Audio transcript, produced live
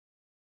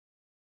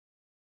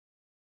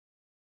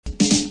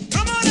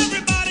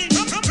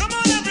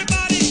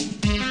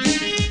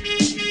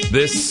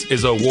This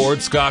is a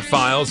Ward Scott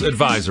Files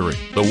advisory.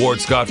 The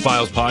Ward Scott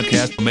Files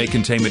podcast may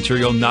contain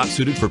material not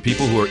suited for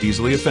people who are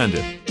easily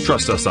offended.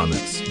 Trust us on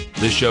this.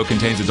 This show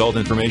contains adult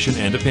information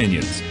and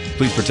opinions.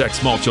 Please protect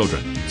small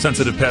children,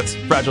 sensitive pets,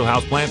 fragile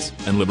houseplants,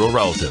 and liberal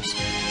relatives.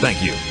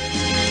 Thank you.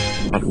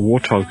 Like a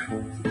warthog.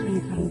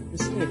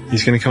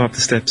 He's going to come up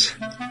the steps.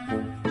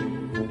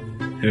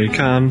 Here he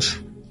comes.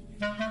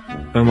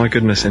 Oh my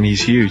goodness, and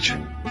he's huge.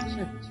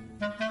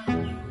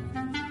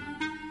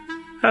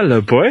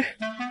 Hello, boy.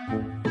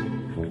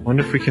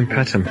 Wonder if we can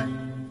pet him.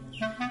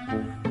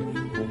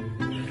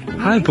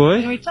 Hi,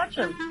 boy. Can we touch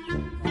him?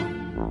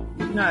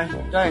 No,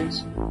 don't.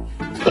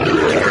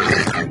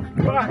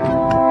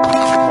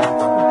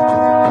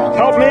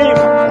 Help me!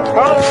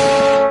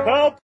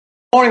 Help!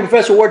 Morning,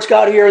 Professor Ward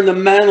Scott here in the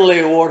Manly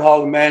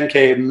Warthog Man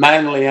Cave.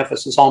 Manly,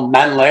 emphasis on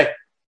manly.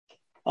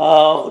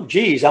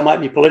 I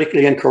might be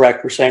politically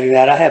incorrect for saying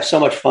that. I have so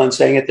much fun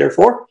saying it,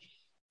 therefore.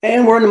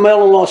 And we're in the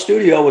Mellon Law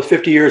Studio with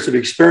 50 years of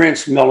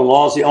experience. Mellon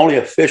Law is the only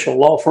official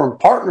law firm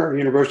partner of the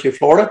University of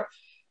Florida.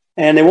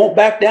 And they won't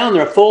back down.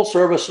 They're a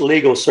full-service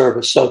legal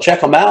service. So check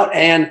them out.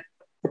 And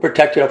we're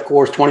protected, of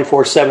course,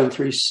 24/7,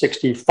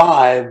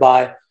 365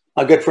 by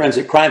my good friends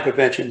at Crime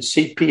Prevention,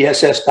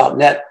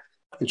 cpss.net.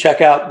 And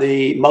check out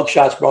the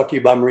mugshots brought to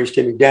you by Maurice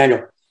T.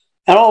 McDaniel.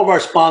 And all of our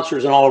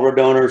sponsors and all of our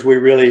donors, we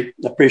really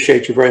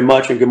appreciate you very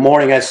much. And good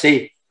morning. I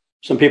see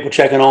some people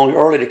checking on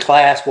early to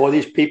class. Boy,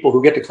 these people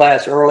who get to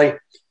class early,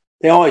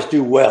 they always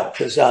do well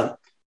because,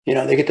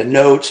 they get the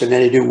notes and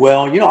then they do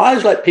well. I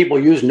always let people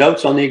use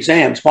notes on the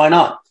exams. Why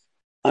not?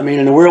 I mean,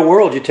 in the real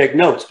world, you take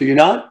notes, do you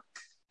not?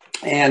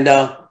 And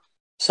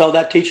so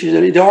that teaches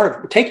you the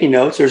art of taking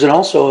notes. There's an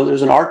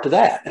art to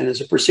that, and there's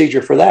a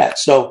procedure for that.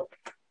 So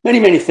many,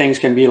 many things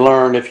can be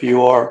learned if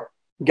you are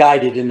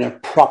guided in the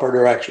proper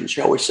direction,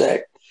 shall we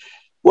say.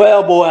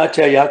 Well, boy, I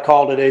tell you, I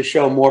call today's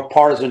show More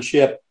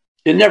Partisanship.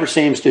 It never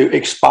seems to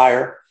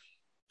expire,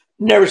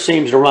 never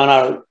seems to run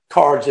out of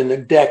cards in the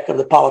deck of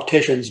the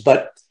politicians.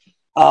 But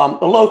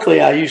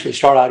locally, I usually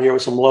start out here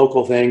with some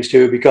local things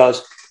too,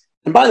 because,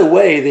 and by the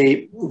way,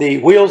 the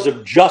wheels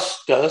of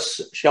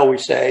justice, shall we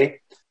say,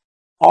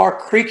 are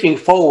creaking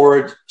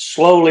forward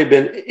slowly,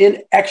 but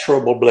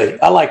inexorably.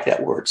 I like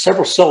that word,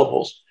 several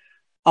syllables,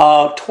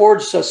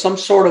 towards some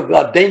sort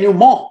of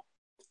denouement,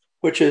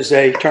 which is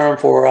a term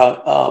for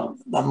a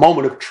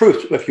moment of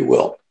truth, if you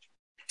will,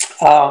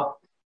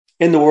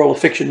 in the world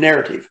of fiction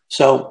narrative.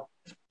 So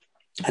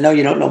I know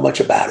you don't know much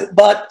about it,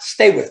 but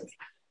stay with me.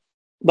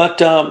 But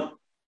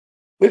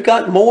we've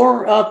got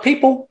more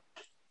people.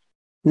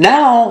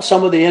 Now,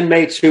 some of the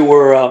inmates who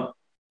were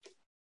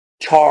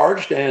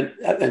charged and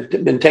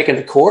been taken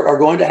to court are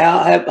going to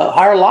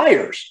hire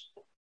liars.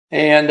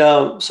 And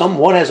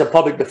one has a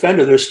public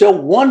defender. There's still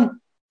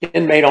one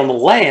inmate on the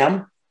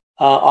lam,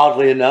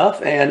 oddly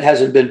enough, and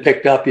hasn't been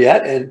picked up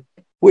yet. And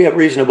we have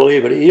reason to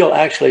believe it. He'll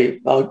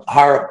actually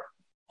hire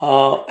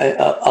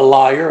a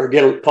liar or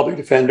get a public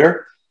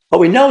defender. But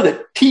we know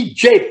that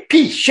T.J.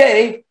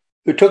 Shea,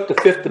 who took the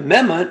Fifth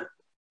Amendment,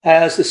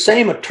 has the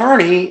same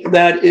attorney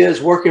that is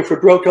working for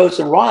Grotos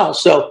and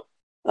Riles. So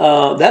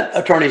that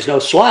attorney's no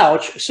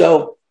slouch.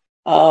 So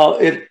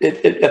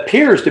it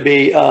appears to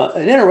be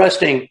an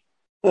interesting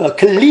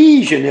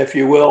collision, if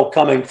you will,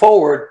 coming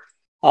forward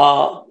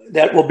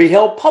that will be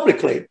held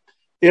publicly.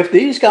 If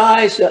these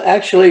guys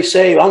actually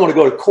say, I want to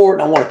go to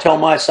court and I want to tell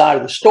my side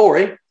of the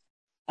story,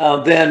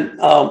 then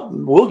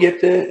we'll get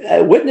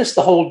to witness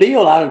the whole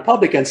deal out in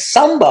public. And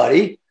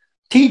somebody,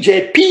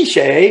 T.J.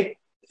 Shea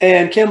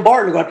and Kim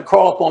Barton, are going to have to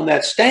crawl up on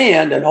that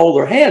stand and hold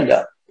their hand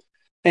up.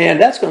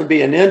 And that's going to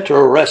be an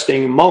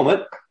interesting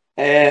moment.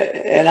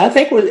 And I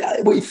think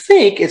we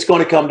think it's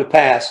going to come to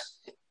pass.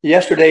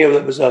 Yesterday,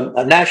 there was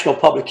a national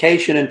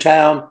publication in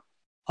town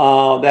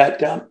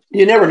that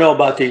you never know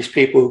about these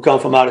people who come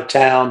from out of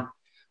town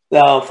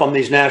from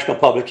these national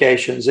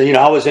publications. And,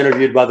 I was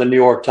interviewed by the New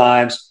York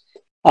Times.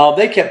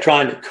 They kept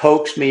trying to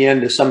coax me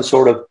into some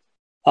sort of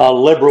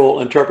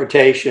liberal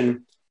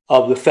interpretation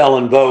of the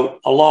felon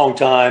vote a long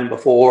time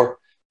before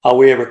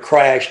we ever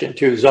crashed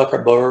into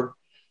Zuckerberg.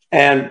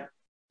 And,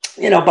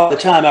 by the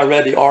time I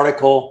read the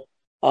article,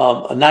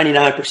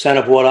 99%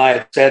 of what I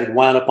had said had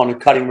wound up on the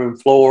cutting room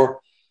floor.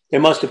 They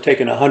must have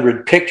taken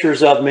 100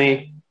 pictures of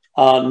me,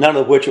 none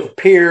of which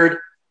appeared.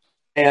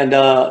 And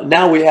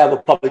now we have a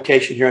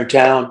publication here in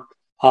town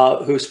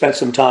who spent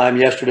some time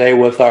yesterday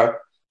with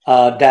our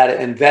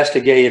data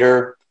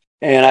investigator,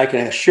 and I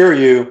can assure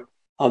you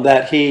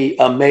that he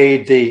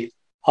made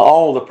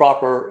all the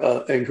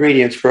proper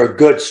ingredients for a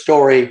good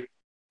story,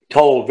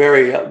 told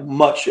very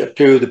much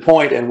to the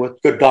point and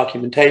with good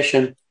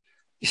documentation.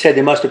 He said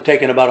they must have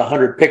taken about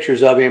 100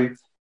 pictures of him,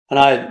 and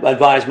I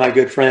advise my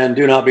good friend,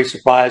 do not be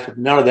surprised if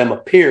none of them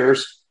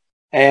appears,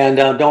 and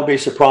don't be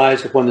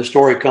surprised if when the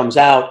story comes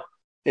out,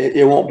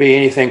 it won't be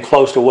anything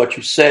close to what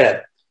you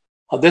said.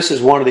 This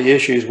is one of the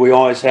issues we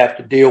always have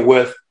to deal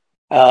with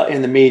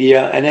in the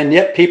media, and then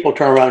yet people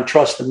turn around and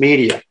trust the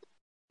media.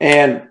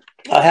 And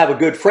I have a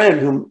good friend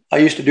whom I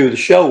used to do the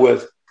show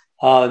with,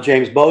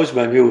 James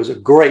Bozeman, who was a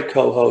great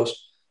co-host,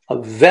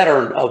 a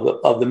veteran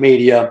of the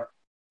media,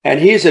 And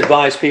he's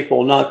advised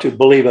people not to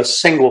believe a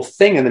single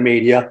thing in the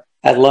media.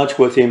 At lunch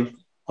with him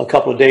a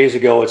couple of days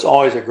ago, it's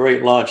always a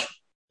great lunch.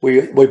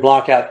 We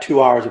block out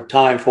 2 hours of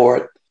time for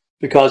it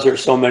because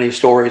there's so many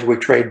stories we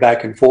trade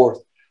back and forth.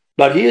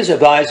 But he is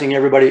advising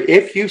everybody,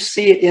 if you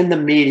see it in the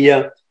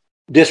media,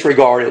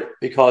 disregard it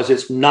because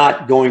it's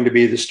not going to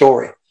be the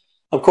story.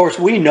 Of course,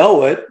 we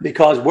know it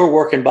because we're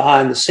working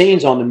behind the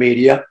scenes on the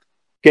media,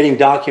 getting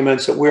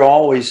documents that we're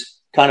always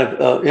kind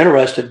of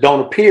interested,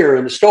 don't appear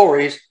in the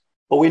stories,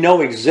 but we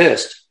know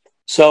exist.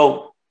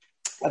 So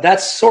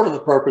that's sort of the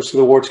purpose of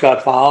the Ward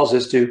Scott Files,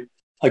 is to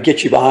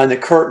get you behind the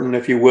curtain,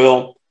 if you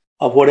will,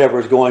 of whatever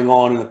is going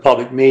on in the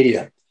public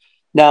media.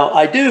 Now,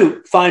 I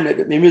do find it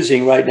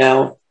amusing right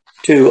now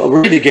to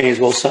read the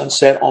Gainesville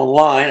Sunset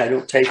online. I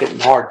don't take it in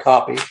hard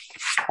copy.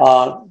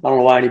 I don't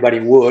know why anybody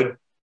would,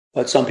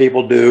 but some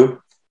people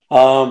do.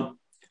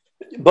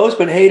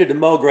 Bozeman hated to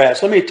mow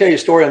grass. Let me tell you a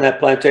story on that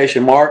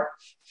plantation, Mark.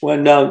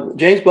 When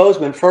James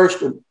Bozeman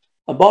first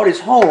bought his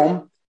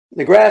home,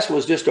 the grass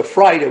was just a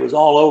fright. It was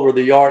all over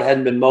the yard,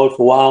 hadn't been mowed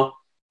for a while.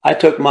 I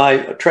took my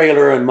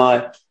trailer and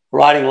my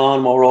riding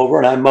lawnmower over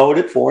and I mowed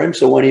it for him.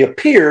 So when he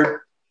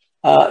appeared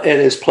at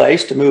his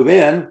place to move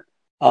in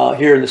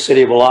here in the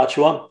city of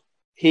Alachua,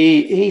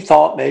 he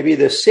thought maybe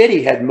the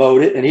city had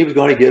mowed it and he was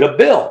going to get a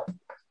bill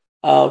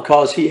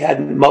because he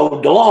hadn't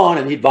mowed the lawn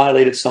and he'd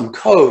violated some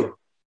code.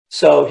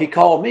 So he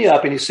called me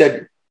up and he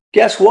said,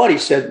 guess what? He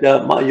said,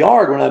 my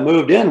yard when I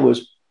moved in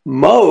was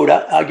mowed.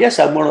 I guess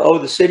I'm going to owe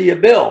the city a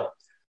bill.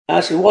 And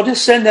I said, well,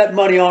 just send that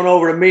money on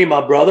over to me,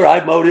 my brother.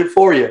 I mowed it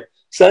for you.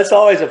 So that's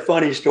always a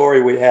funny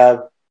story we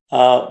have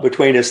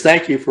between us.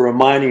 Thank you for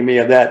reminding me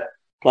of that,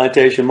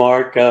 Plantation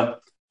Mark.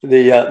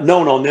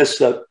 Known on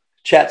this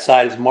chat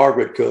side as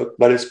Margaret Cook,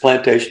 but it's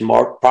Plantation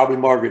Mark, probably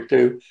Margaret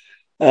too,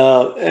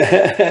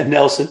 and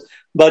Nelson.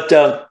 But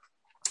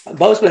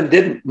Bozeman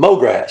didn't mow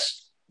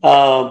grass.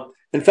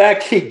 In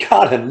fact, he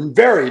got a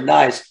very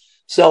nice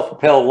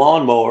self-propelled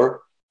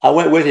lawnmower. I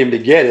went with him to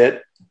get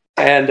it.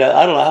 And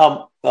I don't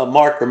know how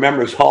Mark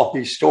remembers all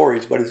these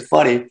stories, but it's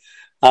funny.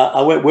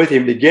 I went with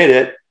him to get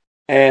it.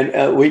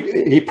 And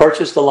he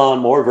purchased the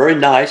lawnmower, very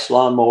nice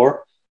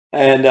lawnmower.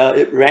 And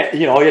it ran,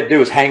 all you had to do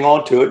was hang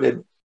on to it.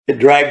 And it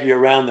dragged you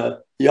around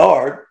the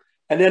yard.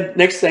 And then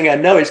next thing I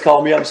know, he's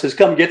called me up and says,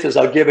 come get this.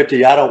 I'll give it to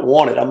you. I don't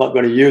want it. I'm not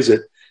going to use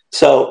it.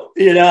 So,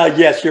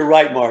 yes, you're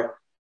right, Mark.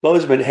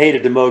 Bozeman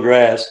hated to mow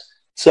grass.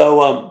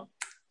 So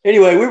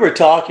anyway, we were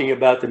talking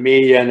about the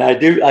media, and I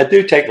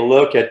do take a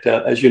look at,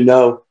 as you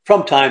know,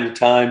 from time to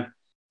time,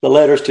 the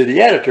letters to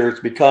the editors,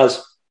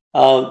 because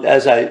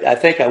as I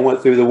think I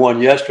went through the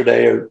one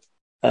yesterday, or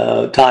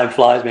time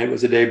flies, maybe it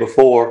was the day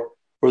before,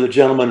 where the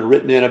gentleman had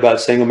written in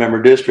about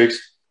single-member districts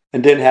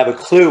and didn't have a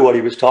clue what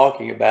he was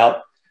talking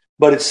about,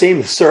 but it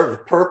seemed to serve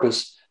the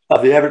purpose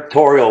of the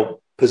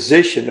editorial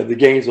position of the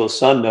Gainesville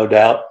Sun, no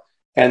doubt,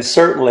 and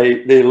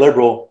certainly the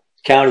liberal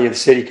county and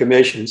city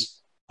commissions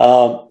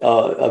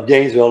of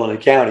Gainesville and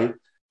the county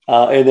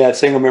in that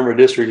single-member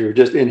district are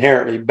just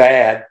inherently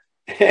bad.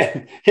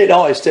 And it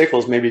always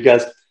tickles me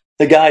because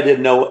the guy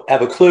didn't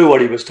have a clue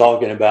what he was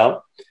talking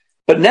about.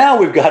 But now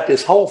we've got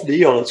this whole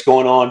deal that's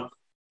going on,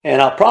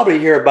 and I'll probably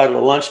hear about it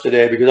at lunch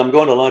today because I'm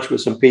going to lunch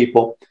with some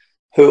people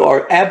who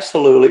are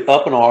absolutely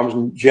up in arms,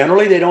 and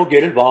generally they don't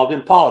get involved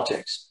in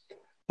politics.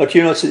 But,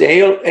 it's the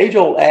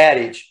age-old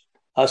adage.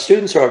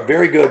 Students are a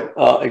very good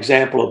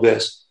example of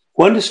this.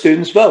 When do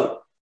students vote?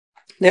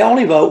 They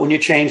only vote when you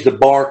change the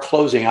bar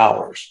closing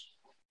hours.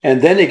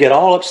 And then they get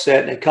all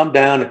upset and they come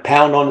down and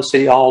pound on the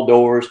city hall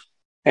doors.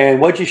 And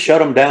what'd you shut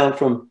them down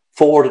from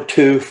 4 to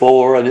 2,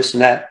 4, and this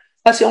and that?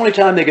 That's the only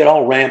time they get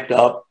all ramped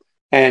up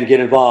and get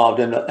involved.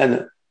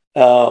 And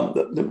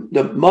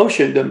the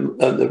motion,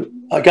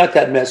 I got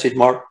that message,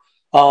 Mark.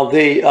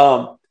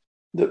 The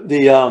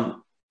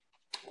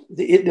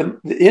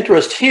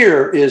interest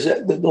here is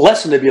the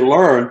lesson to be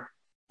learned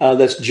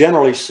that's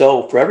generally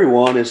so for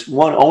everyone is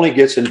one only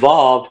gets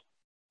involved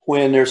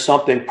when there's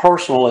something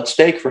personal at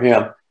stake for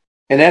him.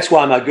 And that's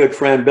why my good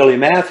friend Billy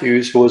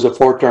Matthews, who was a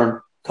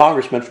 4-term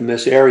congressman from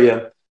this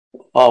area,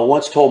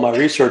 once told my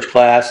research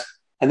class,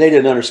 and they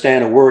didn't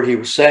understand a word he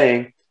was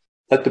saying,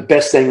 that the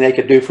best thing they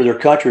could do for their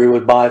country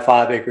was buy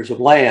 5 acres of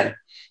land.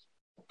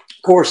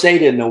 Of course, they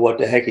didn't know what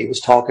the heck he was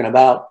talking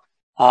about.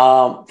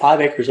 5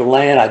 acres of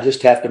land, I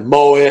just have to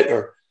mow it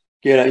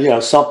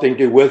or something to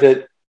do with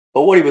it.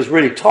 But what he was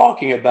really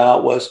talking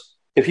about was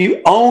if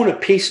you own a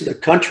piece of the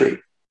country,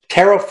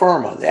 terra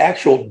firma, the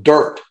actual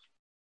dirt,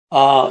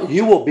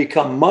 you will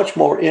become much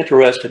more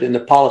interested in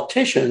the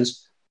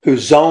politicians who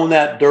zone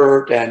that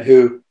dirt and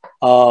who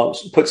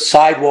put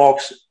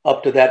sidewalks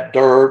up to that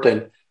dirt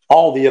and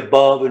all the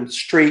above and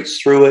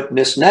streets through it and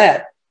this and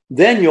that.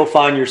 Then you'll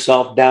find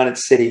yourself down at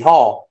City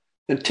Hall.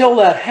 Until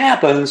that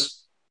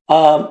happens,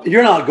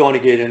 you're not going to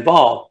get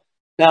involved.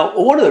 Now,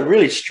 one of the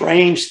really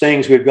strange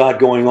things we've got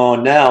going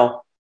on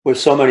now with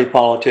so many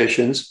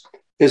politicians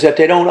is that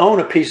they don't own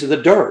a piece of the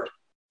dirt.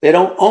 They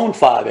don't own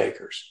 5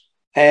 acres.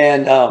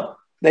 And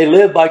they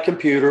live by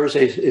computers.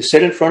 They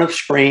sit in front of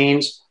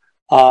screens.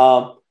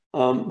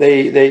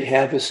 They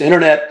have this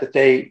internet that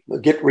they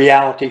get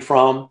reality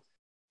from.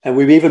 And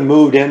we've even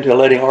moved into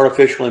letting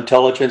artificial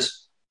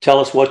intelligence tell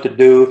us what to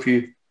do. If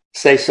you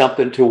say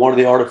something to one of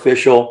the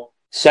artificial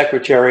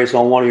secretaries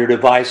on one of your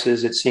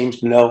devices, it seems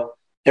to know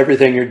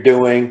everything you're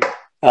doing.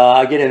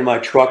 I get in my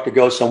truck to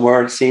go somewhere,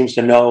 and it seems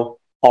to know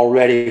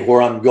already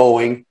where I'm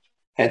going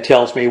and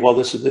tells me, well,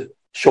 this is the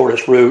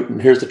shortest route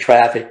and here's the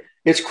traffic.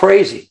 It's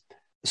crazy.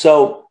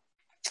 So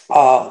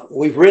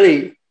we've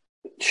really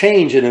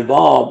changed and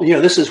evolved.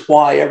 This is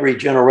why every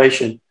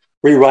generation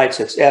rewrites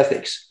its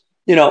ethics.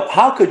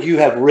 How could you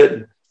have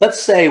written,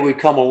 let's say we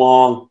come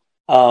along,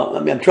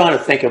 I'm trying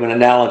to think of an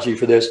analogy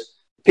for this.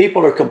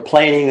 People are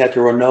complaining that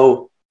there were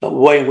no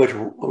way in which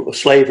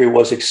slavery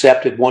was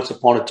accepted once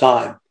upon a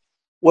time.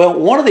 Well,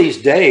 one of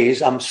these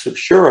days, I'm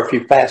sure if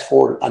you fast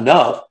forward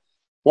enough,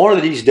 one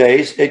of these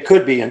days, it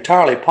could be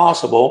entirely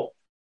possible.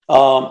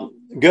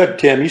 Good,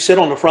 Tim, you sit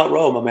on the front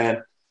row, my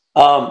man.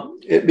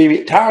 It'd be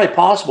entirely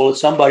possible that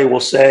somebody will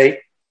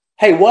say,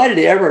 hey, why did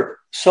they ever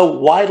so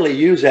widely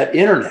use that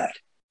internet?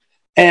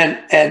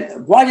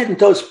 And why didn't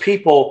those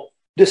people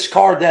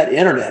discard that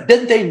internet?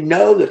 Didn't they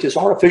know that this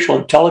artificial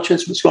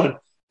intelligence was going to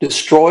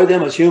destroy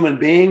them as human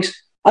beings?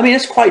 I mean,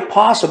 it's quite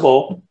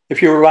possible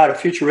if you were to write a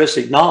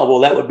futuristic novel,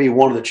 that would be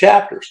one of the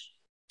chapters.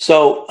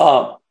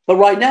 So, but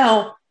right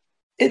now,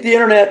 the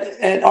internet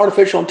and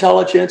artificial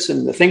intelligence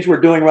and the things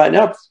we're doing right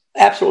now are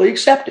absolutely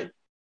accepted.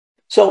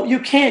 So you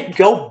can't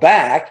go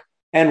back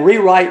and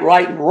rewrite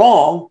right and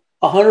wrong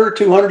 100 or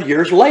 200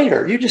 years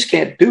later. You just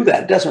can't do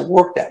that. It doesn't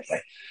work that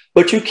way.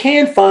 But you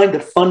can find the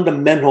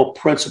fundamental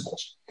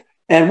principles.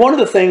 And one of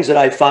the things that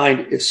I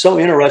find is so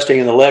interesting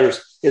in the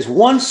letters is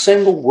one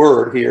single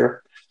word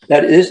here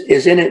that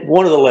is in it,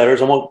 one of the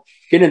letters. I won't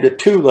get into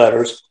two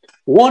letters.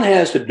 One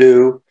has to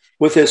do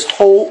with this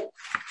whole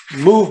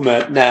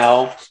movement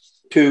now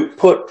to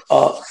put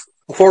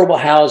affordable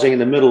housing in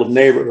the middle of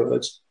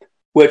neighborhoods,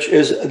 which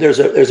is there's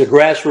a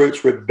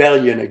grassroots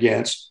rebellion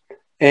against,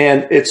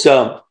 and it's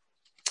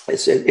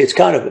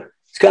kind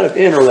of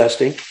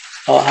interesting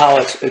how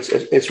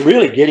it's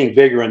really getting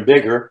bigger and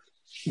bigger.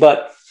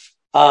 But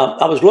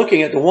I was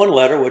looking at the one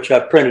letter which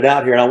I printed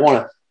out here, and I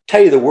want to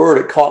tell you the word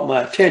that caught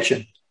my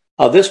attention.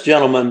 This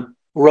gentleman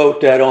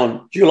wrote that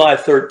on July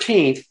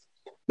 13th,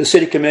 the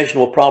city commission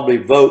will probably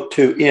vote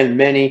to end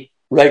many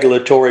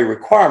regulatory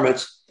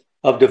requirements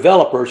of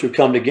developers who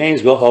come to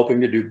Gainesville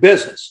hoping to do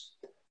business.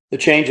 The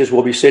changes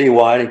will be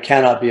citywide and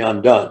cannot be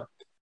undone.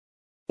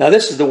 Now,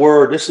 this is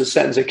the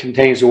sentence that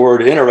contains the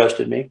word that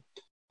interested me.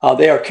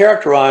 They are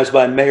characterized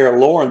by Mayor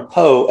Lauren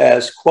Poe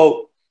as,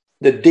 quote,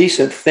 the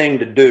decent thing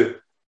to do,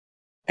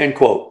 end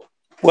quote.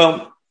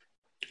 Well,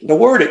 the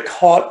word that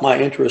caught my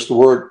interest, the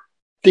word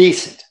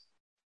decent.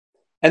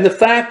 And the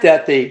fact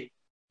that the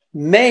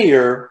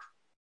mayor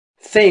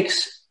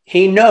thinks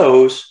he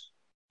knows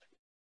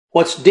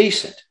what's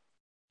decent.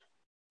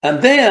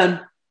 And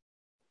then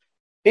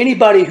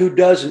anybody who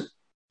doesn't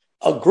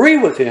agree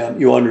with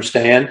him, you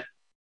understand,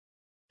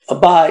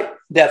 by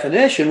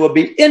definition, will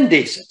be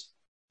indecent.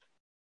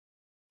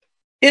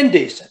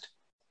 Indecent.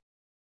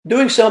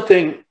 Doing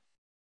something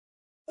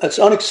that's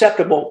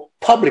unacceptable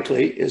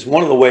publicly is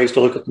one of the ways to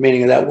look at the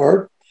meaning of that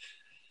word.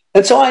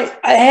 And so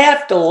I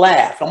have to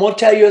laugh. I'm going to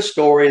tell you a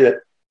story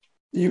that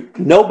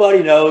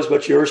nobody knows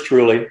but yours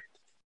truly.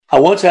 I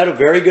once had a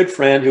very good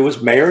friend who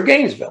was mayor of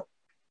Gainesville.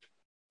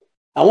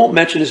 I won't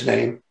mention his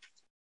name,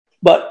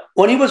 but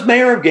when he was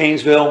mayor of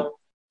Gainesville,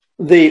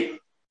 the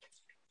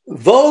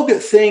vogue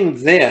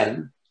thing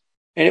then,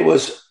 and it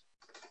was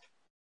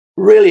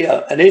really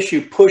an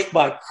issue pushed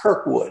by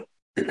Kirkwood.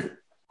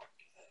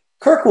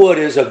 Kirkwood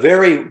is a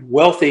very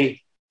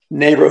wealthy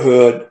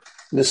neighborhood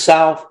in the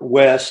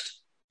southwest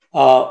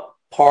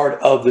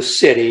part of the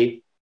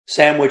city,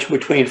 sandwiched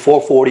between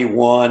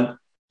 441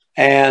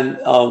 and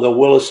the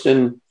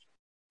Williston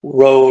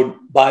Road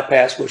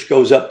bypass, which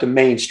goes up to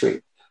Main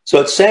Street.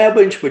 So it's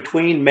sandwiched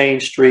between Main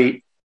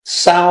Street,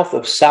 south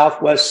of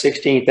Southwest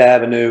 16th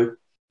Avenue,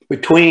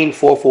 between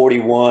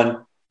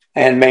 441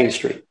 and Main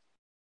Street.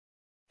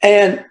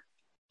 And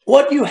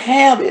what you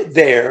have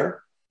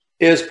there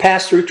is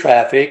pass-through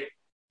traffic,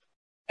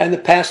 and the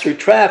pass-through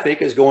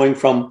traffic is going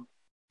from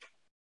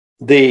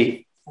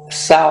the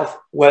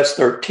Southwest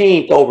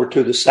 13th over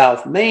to the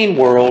South Main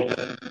world,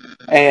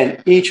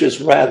 and each is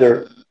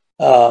rather,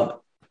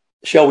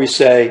 shall we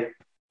say,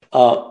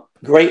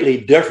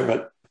 greatly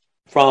different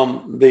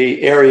from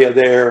the area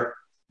there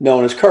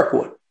known as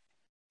Kirkwood.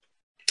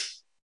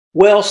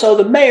 Well, so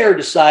the mayor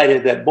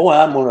decided that, boy,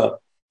 I'm going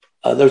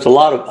to, there's a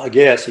lot of, I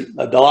guess,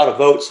 a lot of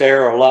votes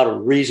there, or a lot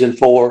of reason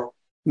for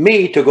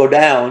me to go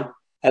down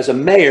as a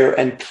mayor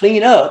and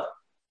clean up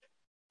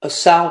a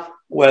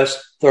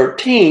Southwest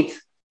 13th.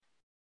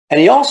 And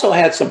he also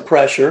had some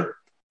pressure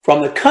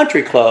from the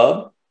country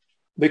club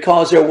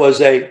because there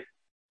was a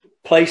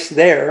place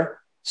there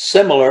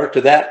similar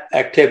to that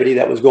activity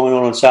that was going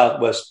on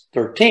Southwest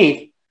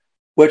 13th,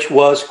 which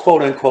was,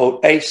 quote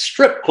unquote, a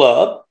strip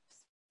club.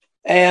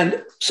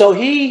 And so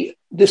he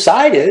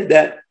decided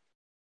that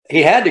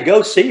he had to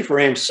go see for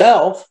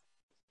himself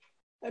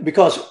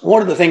because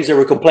one of the things they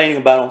were complaining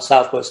about on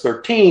Southwest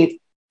 13th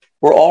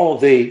were all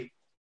of the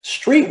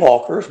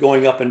streetwalkers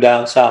going up and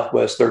down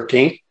Southwest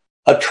 13th,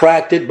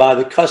 attracted by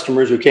the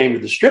customers who came to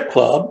the strip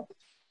club.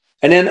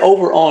 And then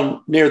over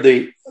on near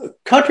the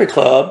country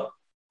club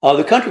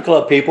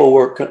people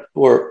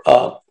were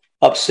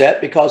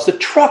upset because the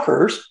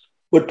truckers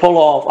would pull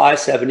off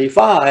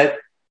I-75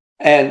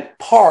 and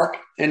park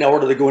in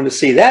order to go in to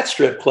see that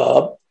strip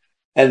club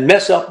and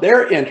mess up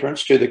their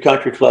entrance to the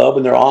country club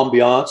and their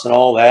ambiance and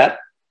all that.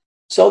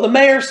 So the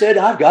mayor said,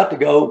 I've got to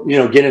go,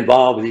 get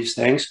involved with these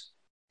things.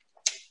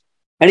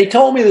 And he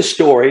told me the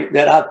story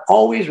that I've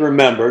always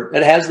remembered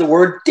that has the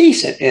word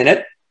decent in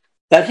it,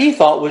 that he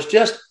thought was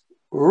just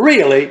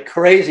really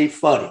crazy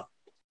funny.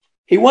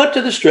 He went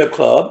to the strip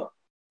club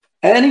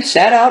and he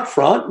sat out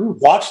front and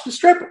watched the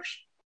strippers.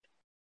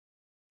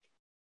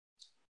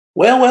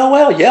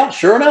 Well, yeah,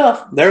 sure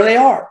enough, there they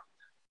are.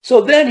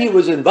 So then he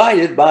was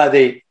invited by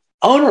the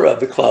owner of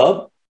the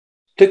club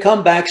to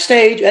come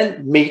backstage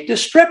and meet the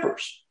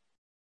strippers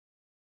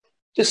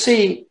to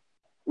see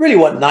really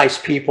what nice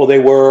people they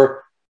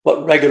were,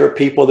 what regular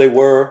people they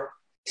were.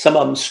 Some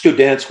of them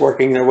students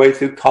working their way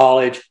through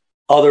college,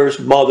 others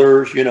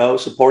mothers,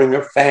 supporting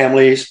their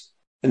families.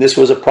 And this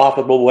was a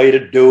profitable way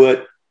to do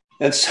it.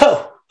 And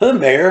so the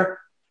mayor,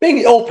 being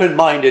an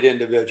open-minded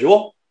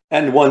individual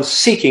and one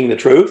seeking the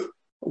truth,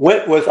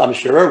 went with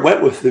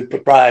the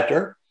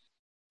proprietor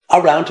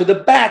around to the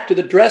back, to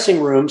the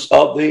dressing rooms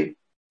of the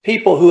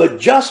people who had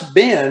just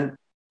been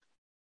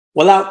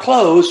without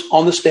clothes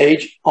on the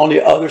stage on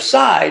the other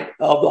side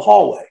of the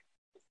hallway.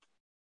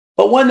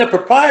 But when the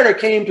proprietor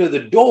came to the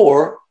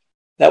door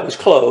that was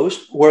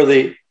closed, where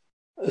the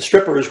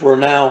strippers were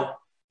now,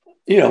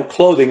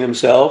 clothing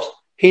themselves,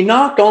 he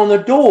knocked on the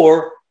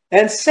door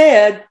and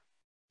said,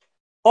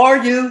 "Are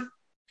you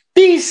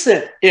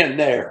decent in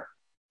there?"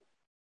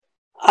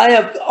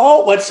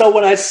 So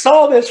when I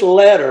saw this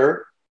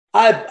letter,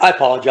 I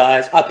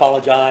apologize,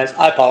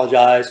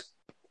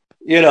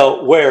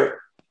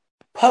 where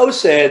Poe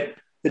said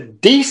the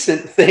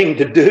decent thing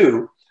to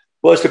do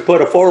was to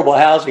put affordable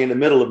housing in the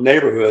middle of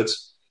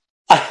neighborhoods.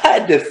 I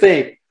had to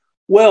think,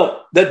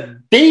 well,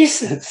 the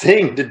decent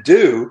thing to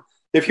do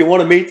if you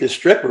want to meet the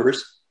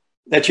strippers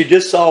that you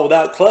just saw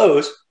without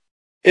clothes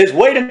is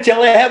wait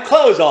until they have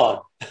clothes on.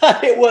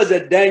 It was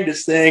the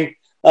dangest thing.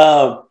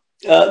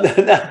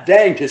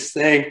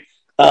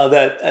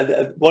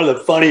 That one of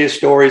the funniest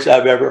stories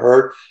I've ever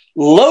heard,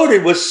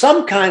 loaded with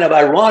some kind of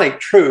ironic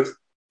truth.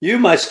 You,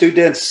 my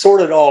students,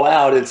 sort it all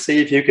out and see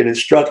if you can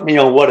instruct me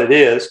on what it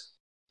is.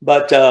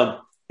 But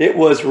it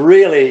was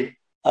really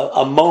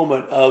a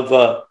moment of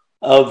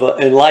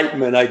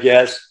enlightenment, I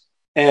guess,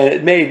 and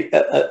it made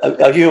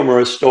a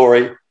humorous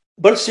story,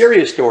 but a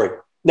serious story.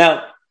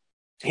 Now,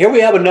 here we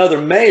have another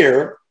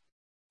mayor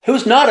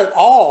who's not at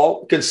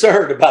all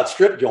concerned about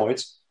strip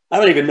joints. I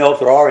don't even know if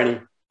there are any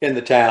in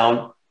the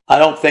town. I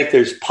don't think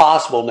there's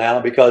possible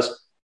now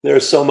because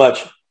there's so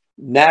much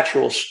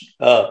natural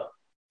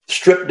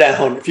stripped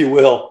down, if you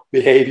will,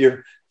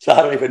 behavior. So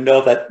I don't even know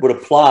if that would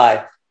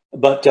apply.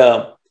 But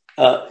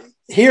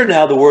here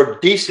now the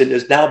word decent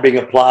is now being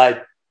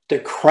applied to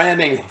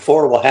cramming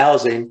affordable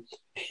housing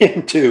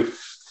into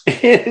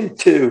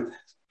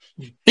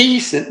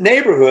decent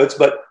neighborhoods.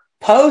 But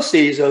Poe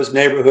sees those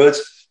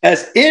neighborhoods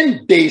as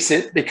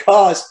indecent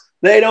because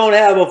they're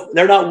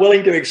not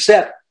willing to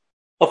accept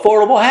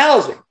affordable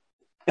housing.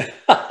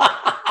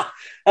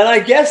 And I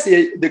guess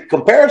the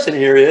comparison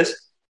here is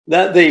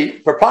that the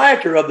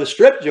proprietor of the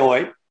strip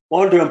joint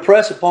wanted to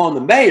impress upon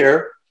the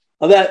mayor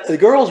that the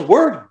girls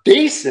were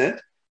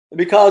decent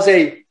because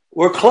they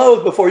were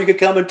clothed before you could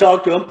come and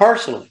talk to them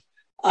personally.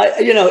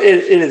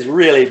 It is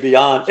really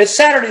beyond. It's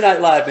Saturday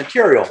Night Live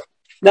material.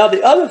 Now,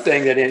 the other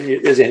thing that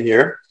is in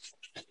here,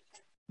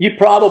 you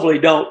probably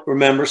don't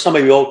remember, some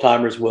of you old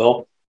timers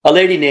will, a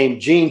lady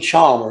named Jean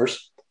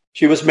Chalmers.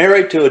 She was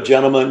married to a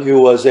gentleman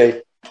who was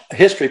a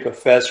history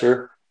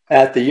professor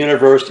at the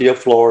University of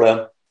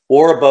Florida,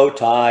 wore a bow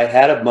tie,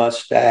 had a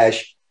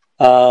mustache,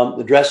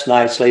 dressed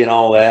nicely and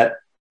all that.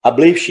 I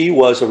believe she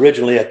was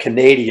originally a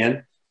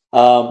Canadian.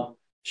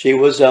 She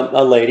was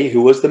a lady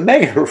who was the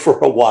mayor for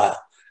a while.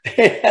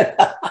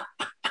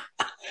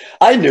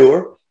 I knew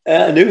her.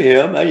 I knew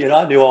him.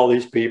 I knew all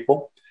these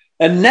people.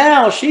 And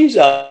now she's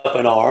up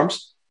in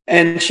arms.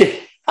 And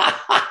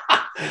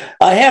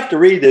I have to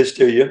read this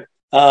to you.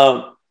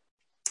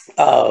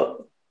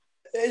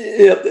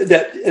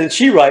 And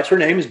she writes, her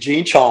name is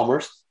Jean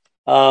Chalmers.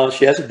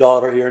 She has a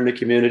daughter here in the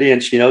community,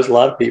 and she knows a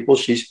lot of people.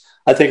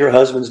 I think her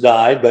husband's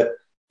died,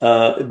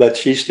 but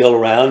she's still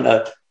around.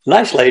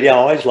 Nice lady. I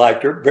always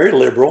liked her. Very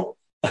liberal,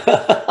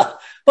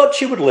 but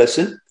she would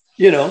listen,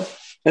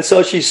 And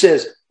so she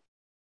says,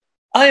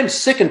 "I am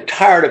sick and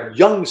tired of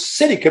young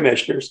city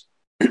commissioners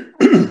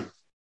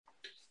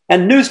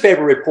and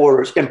newspaper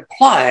reporters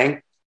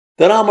implying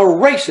that I'm a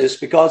racist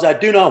because I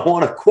do not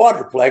want a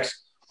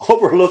quadruplex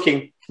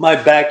overlooking my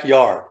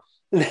backyard."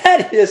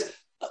 That is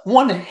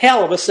one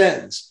hell of a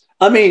sentence.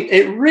 I mean,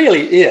 it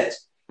really is.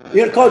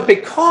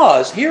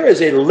 Because here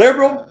is a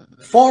liberal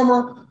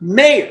former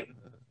mayor.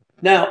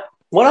 Now,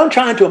 what I'm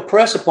trying to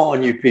impress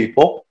upon you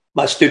people,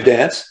 my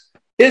students,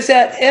 is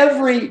that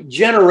every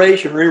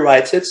generation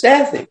rewrites its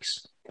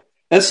ethics.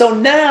 And so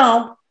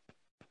now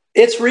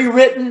it's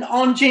rewritten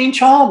on Jean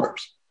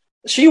Chalmers.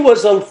 She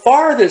was the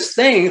farthest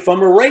thing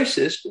from a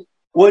racist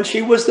when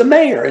she was the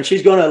mayor, and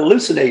she's going to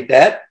elucidate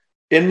that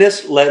in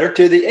this letter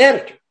to the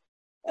editor.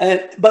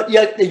 But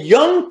yet the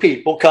young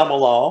people come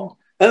along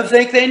and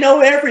think they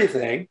know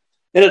everything,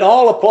 and it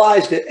all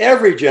applies to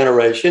every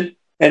generation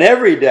and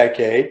every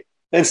decade.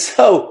 And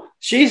so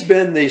she's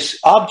been the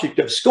object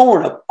of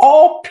scorn of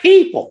all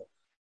people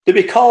to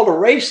be called a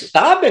racist.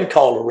 Now, I've been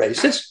called a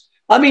racist.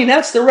 I mean,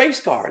 that's the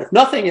race card. If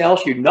nothing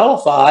else, you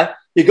nullify,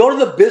 you go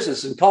to the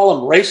business and call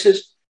them racist.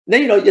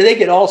 Then, they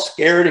get all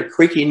scared and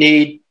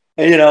creaky-kneed,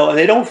 and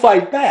they don't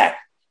fight back.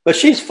 But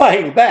she's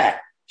fighting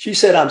back. She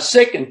said, I'm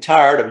sick and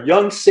tired of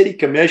young city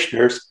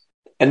commissioners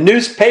and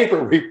newspaper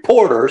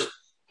reporters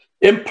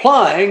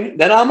implying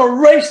that I'm a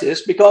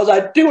racist because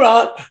I do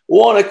not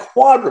want a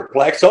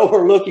quadruplex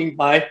overlooking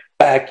my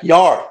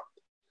backyard.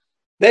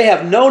 They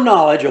have no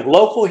knowledge of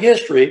local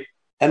history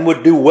and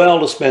would do well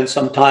to spend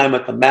some time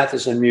at the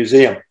Matheson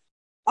Museum.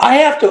 I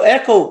have to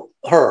echo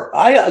her.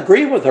 I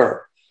agree with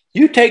her.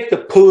 You take the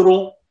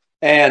Poodle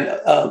and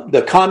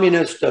the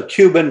communist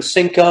Cuban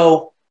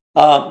Cinco,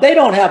 they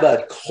don't have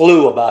a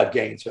clue about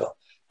Gainesville.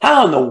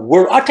 How in the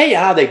world? I'll tell you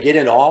how they get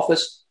into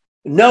office.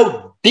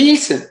 No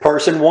decent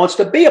person wants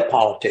to be a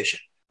politician,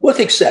 with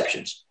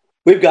exceptions.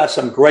 We've got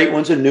some great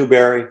ones in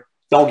Newberry.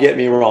 Don't get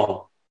me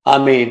wrong. I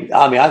mean,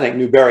 I think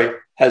Newberry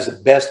has the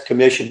best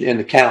commission in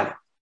the county.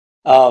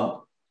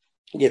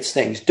 Gets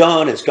things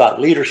done. It's got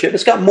leadership.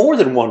 It's got more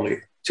than one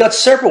leader. It's got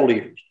several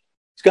leaders.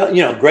 It's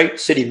got, great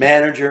city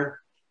manager.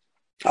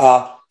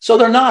 So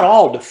they're not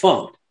all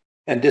defunct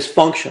and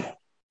dysfunctional.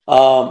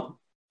 And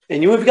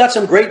we've got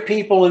some great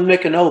people in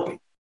Micanopy,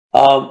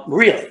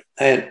 really.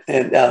 And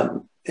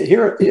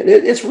here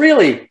it's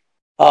really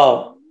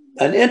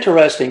an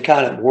interesting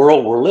kind of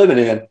world we're living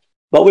in.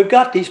 But we've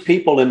got these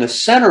people in the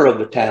center of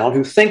the town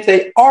who think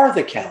they are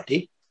the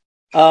county,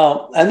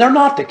 and they're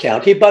not the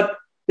county, but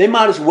they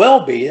might as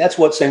well be. That's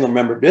what single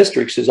member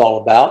districts is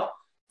all about,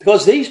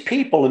 because these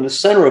people in the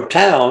center of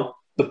town,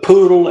 the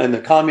Poodle and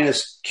the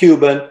communist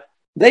Cuban,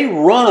 they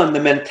run the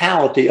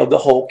mentality of the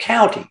whole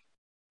county.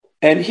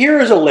 And here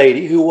is a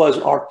lady who was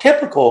our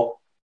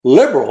typical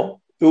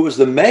liberal, who was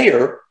the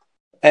mayor,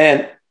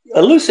 and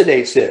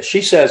elucidates this.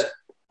 She says,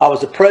 I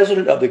was the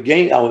president of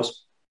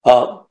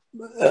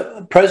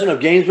president of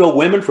Gainesville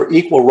Women for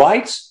Equal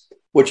Rights,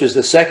 which is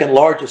the second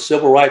largest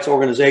civil rights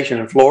organization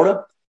in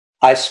Florida.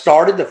 I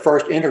started the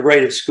first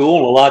integrated school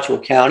in Alachua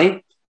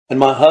County, and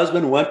my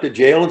husband went to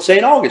jail in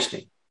St.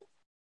 Augustine.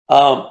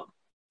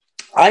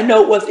 I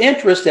note with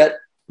interest that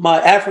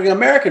my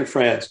African-American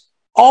friends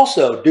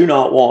also do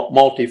not want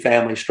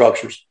multifamily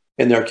structures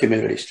in their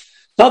communities.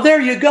 Now,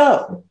 there you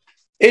go.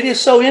 It is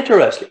so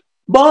interesting.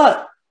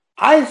 But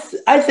I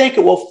think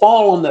it will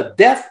fall on the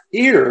deaf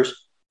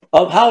ears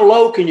of how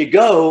low can you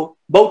go,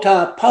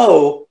 Bowtie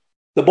Poe,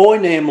 the boy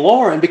named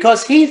Lauren,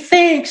 because he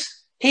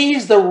thinks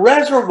he's the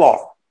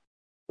reservoir,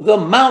 the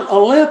Mount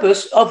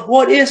Olympus of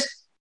what is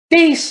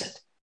decent.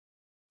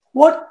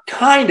 What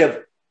kind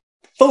of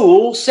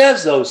fool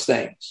says those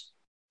things?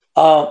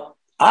 I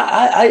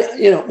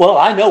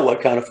know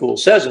what kind of fool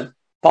says them.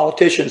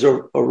 Politicians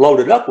are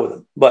loaded up with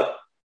them. But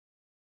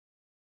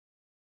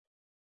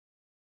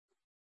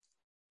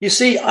you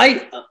see,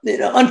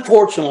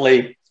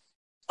 unfortunately,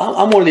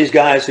 I'm one of these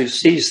guys who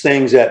sees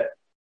things that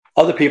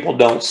other people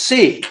don't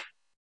see.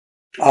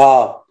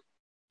 I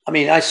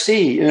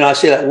see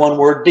that one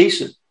word,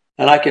 decent,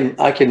 and I can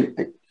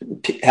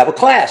have a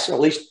class, at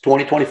least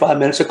 20, 25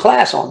 minutes of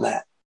class on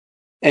that,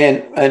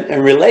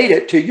 and relate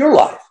it to your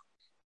life.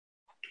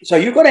 So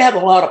you're going to have a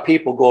lot of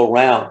people go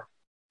around,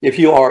 if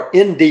you are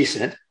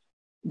indecent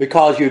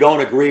because you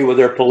don't agree with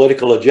their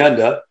political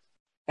agenda,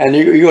 and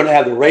you're going to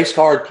have the race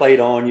card played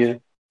on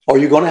you, or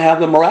you're going to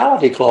have the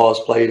morality clause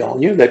played on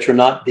you that you're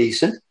not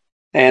decent,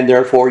 and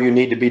therefore you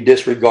need to be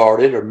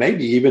disregarded, or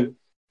maybe even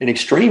in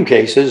extreme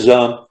cases,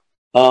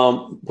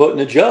 put in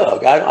a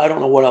jug. I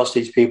don't know what else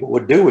these people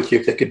would do with you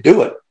if they could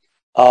do it.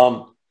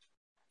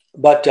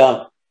 But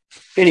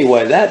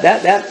anyway,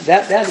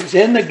 that is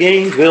in the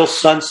Gainesville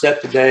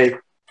Sunset today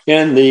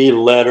in the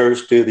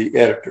letters to the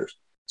editors.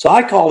 So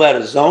I call that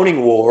a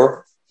zoning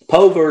war,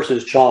 Poe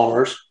versus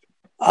Chalmers.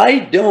 I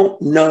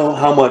don't know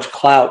how much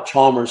clout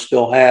Chalmers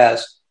still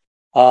has.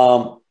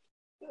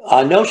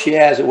 I know she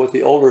has it with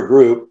the older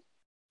group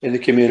in the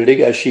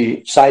community, as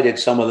she cited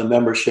some of the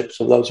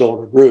memberships of those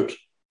older groups.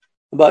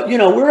 But,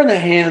 we're in the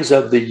hands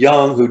of the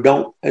young who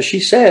don't, as she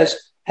says,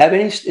 have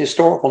any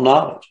historical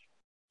knowledge.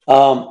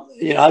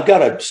 I've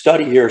got a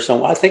study here,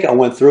 so I think I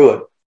went through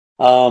it.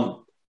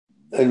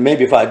 And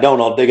maybe if I don't,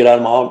 I'll dig it out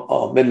of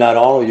my Midnight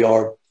Auto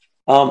Yard.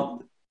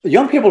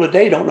 Young people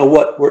today don't know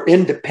what we're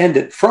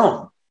independent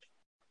from.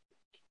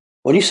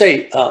 When you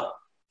say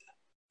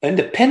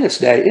Independence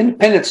Day,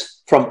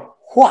 independence from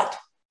what?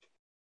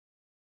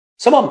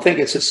 Some of them think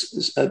it's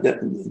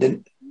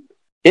the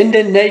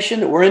Indian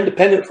nation that we're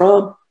independent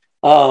from.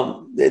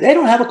 They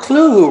don't have a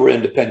clue who we're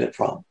independent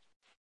from.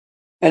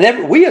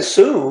 And we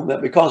assume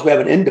that because we have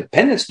an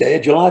Independence Day,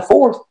 July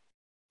 4th,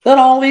 that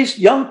all these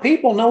young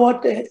people know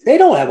what they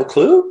don't have a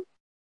clue.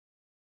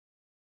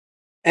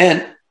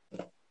 And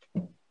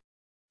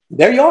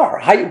there you are.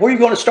 Where are you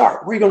going to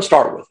start? Where are you going to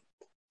start with?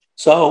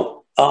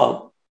 So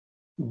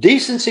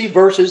decency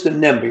versus the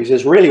NIMBYs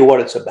is really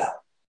what it's about.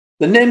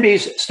 The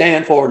NIMBYs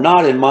stand for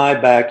not in my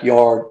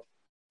backyard.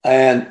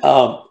 And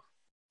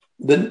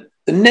the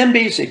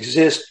NIMBYs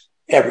exist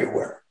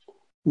everywhere.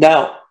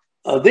 Now,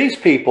 these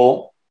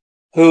people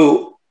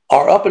who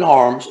are up in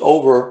arms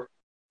over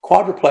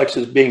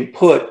quadruplexes being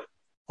put,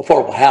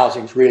 affordable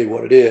housing is really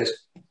what it is,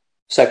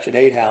 Section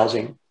 8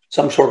 housing,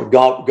 some sort of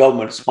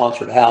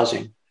government-sponsored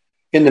housing,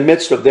 in the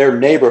midst of their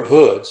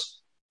neighborhoods.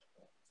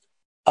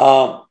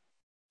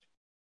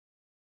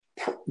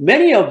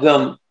 Many of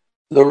them,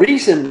 the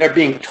reason they're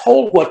being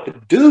told what to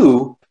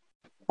do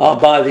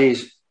by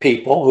these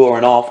people who are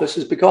in office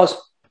is because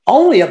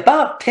only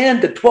about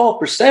 10 to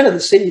 12% of the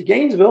city of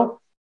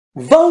Gainesville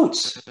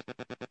votes.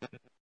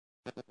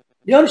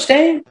 You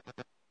understand?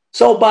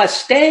 So by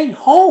staying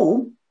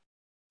home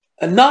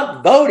and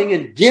not voting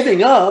and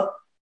giving up,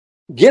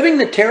 giving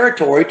the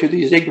territory to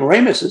these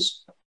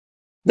ignoramuses,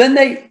 then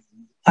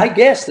I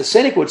guess the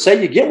cynic would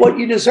say, you get what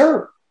you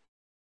deserve.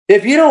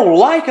 If you don't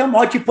like them,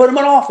 what'd you put them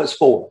in office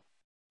for?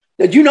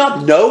 Did you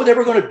not know they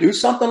were going to do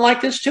something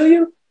like this to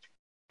you?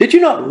 Did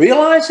you not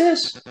realize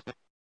this?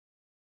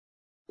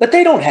 That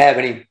they don't have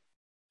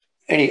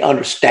any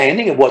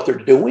understanding of what they're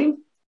doing.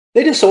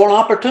 They just saw an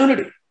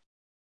opportunity.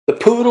 The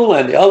poodle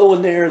and the other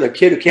one there, the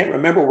kid who can't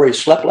remember where he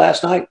slept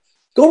last night,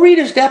 go read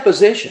his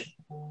deposition.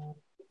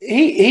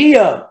 He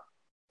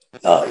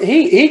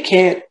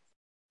can't.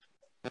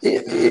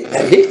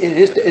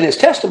 In his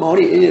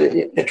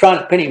testimony, they're trying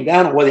to pin him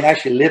down on whether he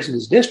actually lives in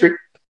his district.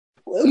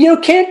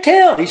 Can't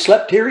tell. He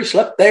slept here, he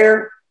slept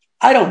there.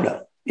 I don't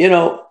know.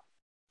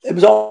 It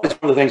was always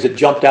one of the things that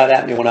jumped out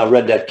at me when I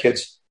read that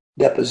kid's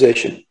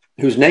deposition,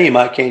 whose name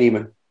I can't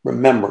even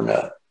remember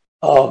now.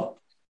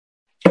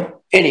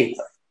 Anyway,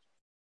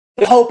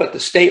 I hope at the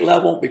state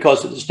level,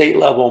 because at the state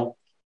level,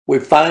 we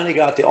finally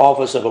got the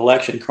Office of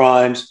Election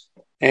Crimes,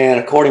 and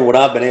according to what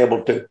I've been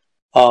able to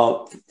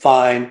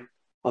find,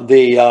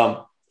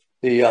 the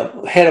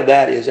head of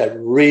that is a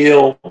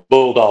real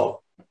bulldog.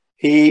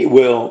 He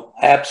will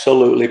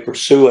absolutely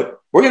pursue it.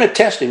 We're going to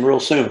test him real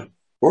soon.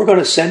 We're going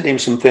to send him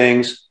some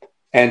things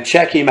and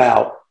check him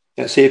out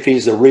and see if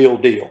he's the real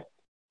deal.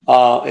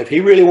 If he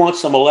really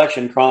wants some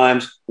election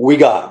crimes, we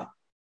got him.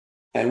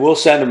 And we'll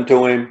send them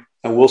to him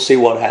and we'll see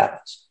what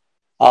happens.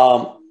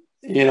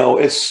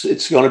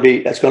 That's going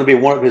to be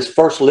one of his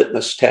first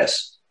litmus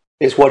tests,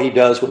 is what he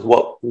does with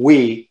what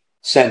we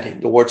send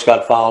him, the Ward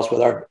Scott Files,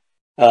 with our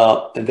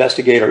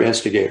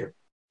instigator.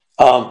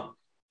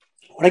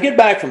 When I get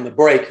back from the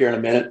break here in a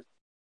minute,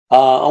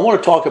 I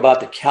want to talk about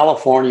the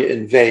California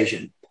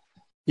invasion.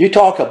 You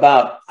talk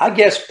about, I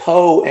guess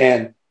Poe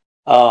and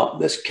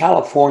this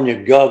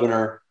California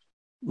governor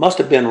must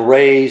have been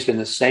raised in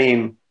the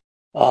same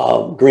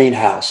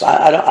greenhouse.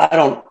 I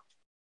don't.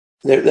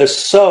 They're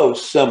so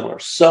similar,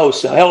 so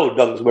similar. Hello,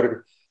 Douglas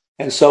Whitaker.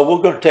 And so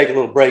we're going to take a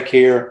little break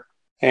here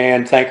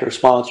and thank our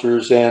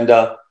sponsors and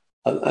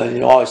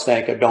always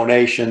thank our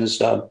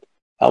donations.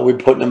 We're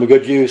putting them to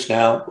good use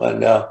now,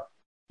 and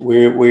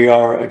we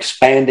are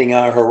expanding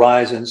our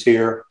horizons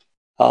here.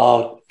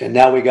 And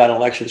now we got an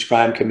Elections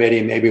Crime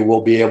Committee. Maybe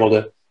we'll be able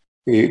to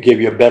give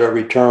you a better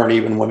return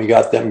even when we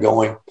got them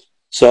going.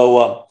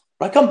 So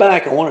when I come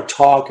back, I want to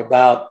talk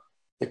about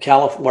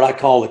what I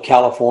call the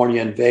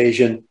California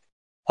invasion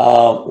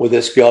with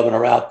this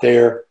governor out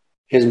there,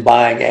 his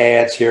buying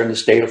ads here in the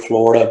state of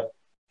Florida,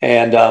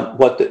 and I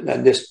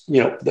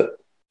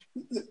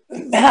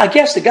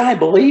guess the guy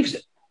believes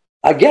it.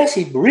 I guess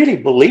he really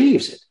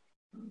believes it,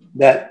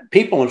 that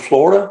people in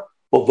Florida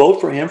will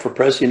vote for him for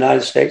president of the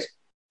United States.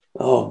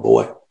 Oh,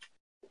 boy.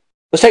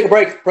 Let's take a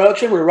break,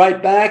 production. We're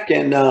right back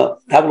and have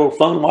a little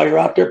fun while you're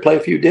out there. Play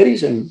a few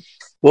ditties, and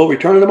we'll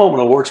return in a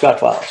moment on Ward Scott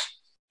Files.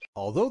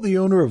 Although the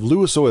owner of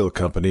Lewis Oil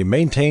Company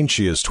maintains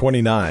she is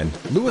 29,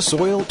 Lewis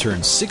Oil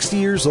turns 60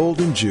 years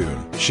old in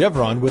June.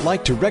 Chevron would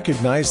like to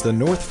recognize the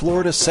North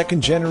Florida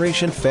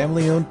second-generation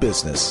family-owned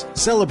business,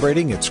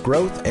 celebrating its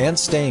growth and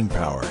staying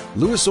power.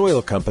 Lewis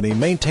Oil Company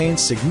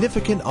maintains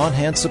significant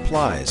on-hand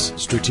supplies,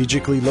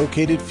 strategically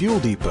located fuel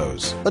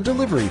depots, a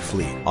delivery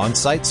fleet,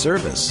 on-site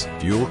service,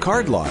 fuel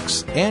card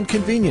locks, and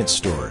convenience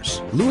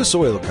stores. Lewis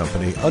Oil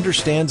Company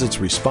understands its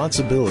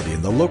responsibility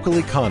in the local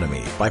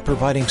economy by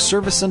providing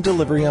service and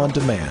delivery on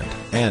demand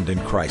and in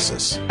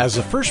crisis. As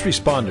a first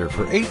responder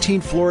for 18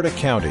 Florida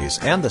counties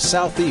and the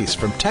Southeast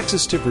from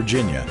Texas to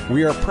Virginia,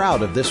 we are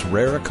proud of this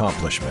rare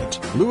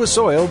accomplishment. Lewis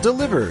Oil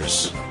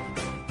delivers.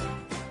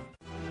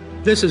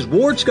 This is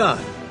Ward Scott,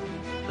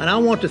 and I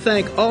want to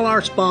thank all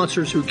our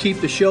sponsors who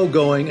keep the show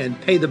going and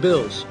pay the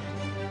bills.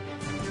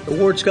 The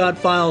Ward Scott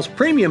Files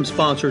premium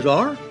sponsors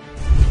are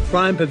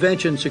Crime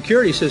Prevention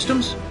Security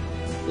Systems,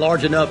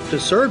 large enough to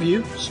serve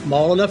you,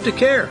 small enough to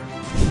care.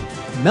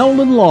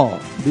 Melvin Law,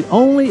 the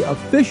only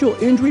official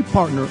injury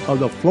partner of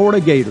the Florida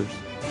Gators.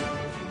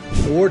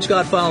 The Ward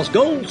Scott Files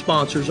Gold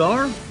sponsors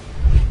are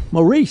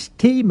Maurice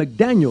T.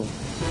 McDaniel,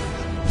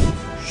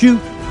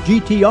 Shoot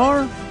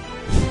GTR,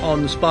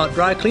 On the Spot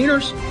Dry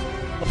Cleaners,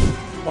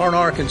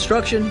 R&R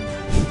Construction,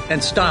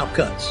 and Style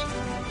Cuts.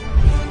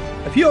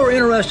 If you are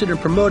interested in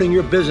promoting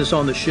your business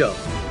on the show,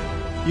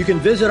 you can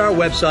visit our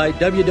website,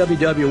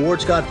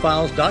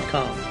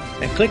 www.wardscottfiles.com,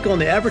 and click on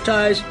the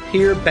Advertise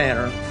Here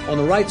banner on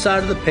the right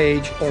side of the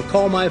page, or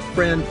call my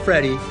friend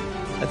Freddie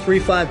at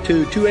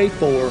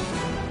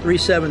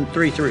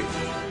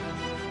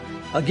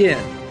 352-284-3733.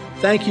 Again,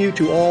 thank you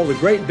to all the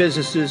great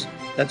businesses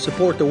that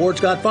support the Ward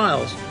Scott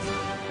Files.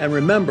 And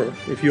remember,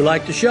 if you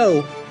like the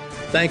show,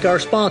 thank our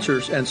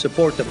sponsors and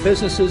support the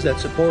businesses that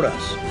support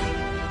us.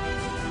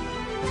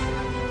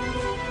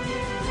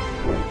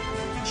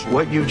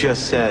 What you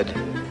just said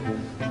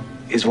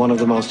is one of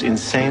the most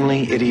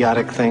insanely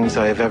idiotic things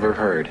I have ever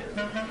heard.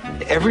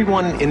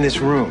 Everyone in this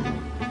room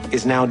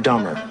is now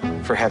dumber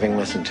for having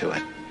listened to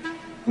it.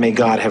 May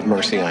God have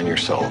mercy on your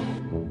soul.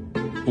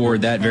 Or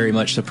that very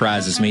much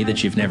surprises me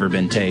that you've never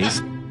been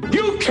tased.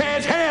 You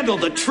can't handle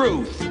the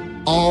truth.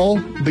 All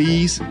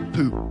bees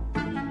poop.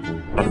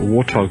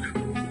 Warthog.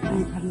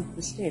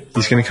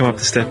 He's going to come up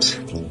the steps.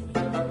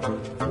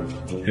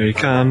 Here he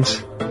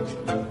comes.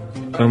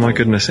 Oh my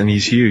goodness, and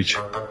he's huge.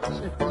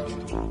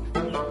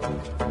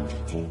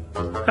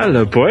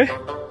 Hello, boy.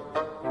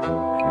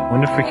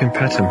 Wonder if we can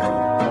pet him.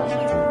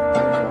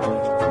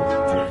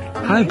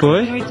 Hi,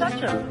 boy. Can we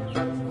touch him?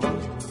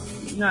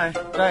 No,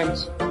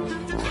 don't.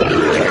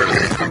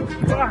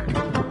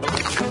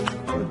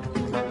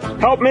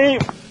 Help me!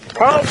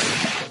 Help!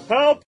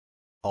 Help!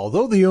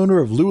 Although the owner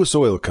of Lewis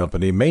Oil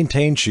Company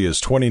maintains she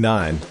is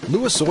 29,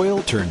 Lewis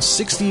Oil turns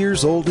 60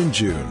 years old in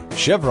June.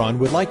 Chevron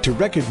would like to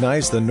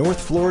recognize the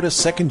North Florida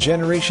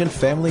second-generation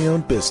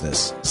family-owned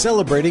business,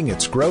 celebrating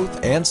its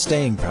growth and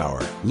staying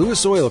power.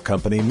 Lewis Oil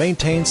Company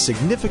maintains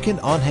significant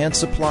on-hand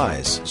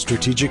supplies,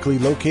 strategically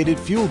located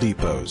fuel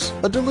depots,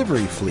 a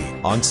delivery fleet,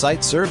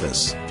 on-site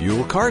service,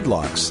 fuel card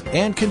locks,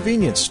 and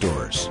convenience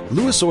stores.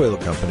 Lewis Oil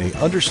Company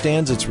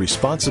understands its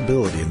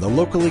responsibility in the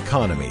local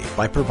economy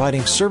by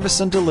providing service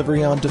and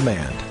delivery on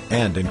demand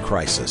and in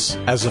crisis.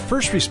 As a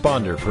first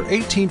responder for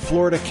 18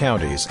 Florida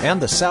counties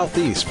and the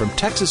Southeast from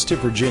Texas to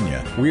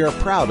Virginia, we are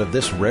proud of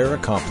this rare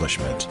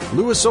accomplishment.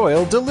 Lewis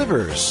Oil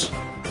delivers.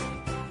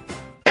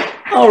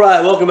 All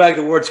right, welcome back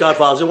to Ward Scott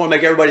Files. I want to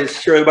make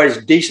sure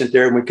everybody's decent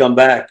there when we come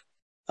back.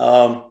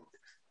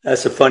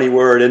 That's a funny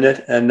word, isn't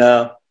it? And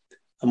I'm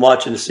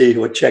watching to see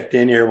who checked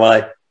in here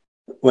while I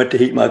went to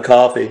heat my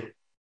coffee.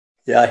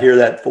 Yeah, I hear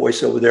that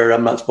voice over there.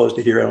 I'm not supposed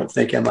to hear, I don't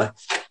think, am I?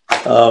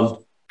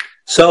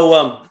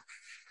 So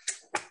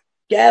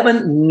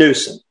Gavin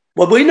Newsom,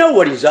 well, we know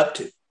what he's up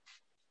to.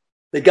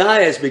 The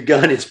guy has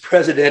begun his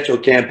presidential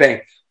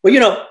campaign.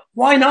 Well,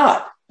 why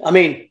not? I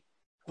mean,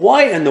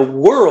 why in the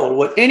world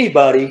would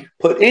anybody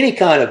put any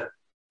kind of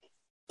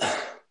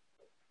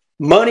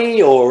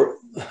money or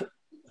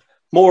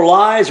more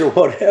lies or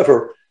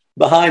whatever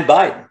behind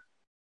Biden?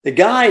 The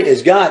guy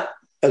has got,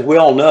 as we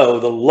all know,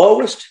 the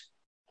lowest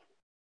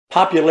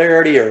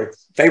popularity or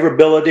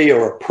favorability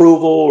or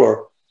approval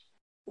or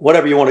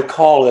whatever you want to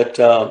call it,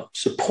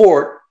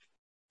 support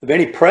of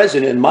any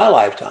president in my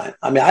lifetime.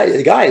 I mean,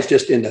 the guy is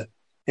just in the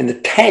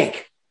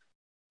tank,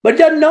 but he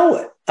doesn't know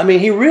it. I mean,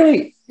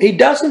 he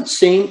doesn't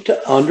seem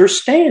to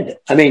understand it.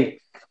 I mean,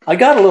 I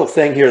got a little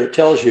thing here that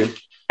tells you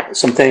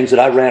some things that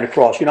I ran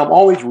across. I'm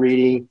always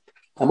reading,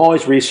 I'm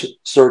always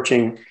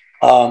researching.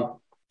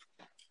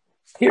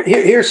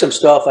 Here's some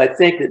stuff I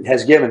think that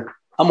has given.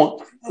 I'm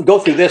going to go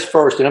through this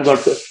first, and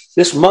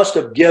this must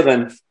have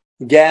given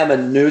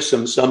Gavin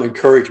Newsom some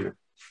encouragement.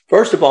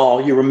 First of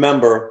all, you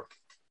remember,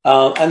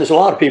 and there's a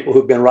lot of people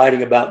who've been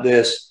writing about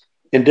this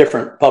in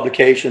different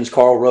publications.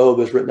 Karl Rove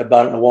has written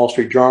about it in the Wall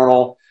Street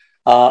Journal.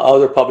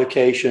 Other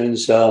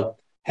publications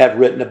have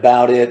written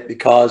about it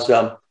because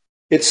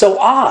it's so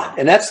odd.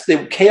 And that's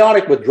the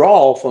chaotic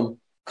withdrawal from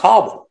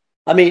Kabul.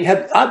 I mean,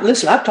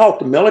 I've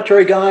talked to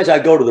military guys. I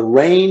go to the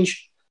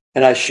range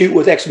and I shoot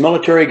with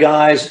ex-military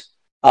guys.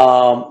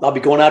 I'll be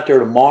going out there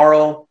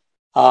tomorrow.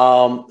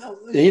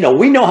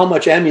 We know how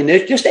much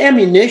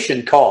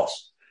ammunition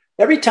costs.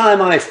 Every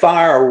time I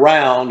fire a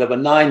round of a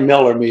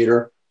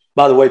 9mm,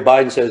 by the way,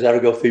 Biden says that'll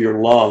go through your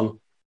lung.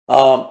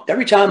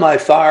 Every time I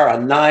fire a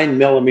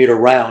 9mm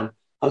round,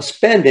 I'm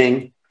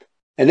spending,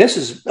 and this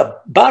is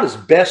about as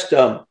best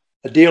a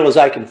deal as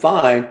I can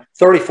find,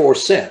 34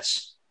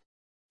 cents.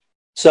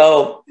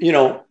 So,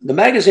 the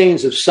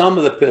magazines of some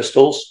of the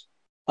pistols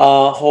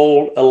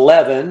hold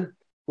 11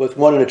 with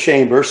one in a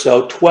chamber,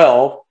 so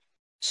 12.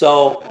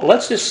 So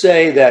let's just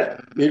say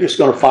that you're just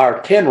going to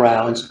fire 10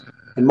 rounds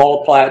and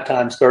multiply it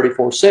times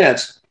 34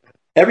 cents.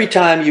 Every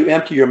time you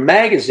empty your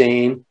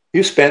magazine,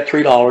 you spent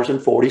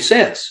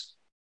 $3.40.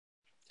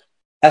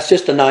 That's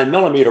just a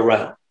 9mm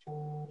round.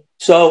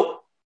 So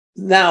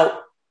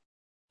now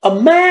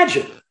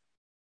imagine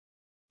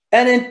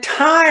an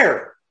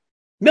entire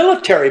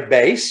military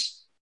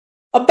base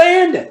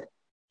abandoned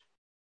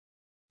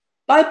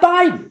by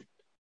Biden.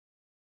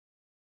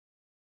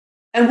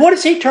 And what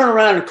does he turn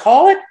around and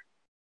call it?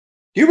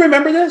 Do you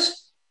remember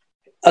this?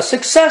 A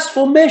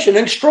successful mission,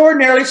 an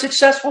extraordinarily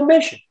successful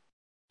mission.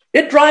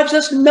 It drives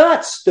us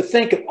nuts to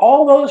think of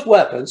all those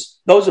weapons,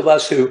 those of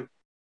us who,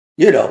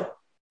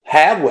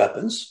 have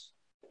weapons,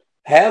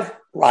 have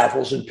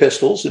rifles and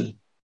pistols and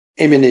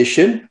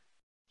ammunition.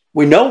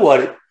 We know what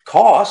it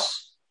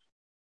costs.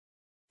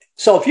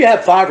 So if you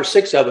have 5 or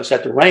 6 of us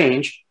at the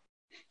range,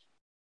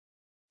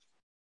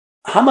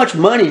 how much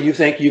money do you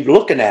think you're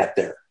looking at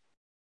there?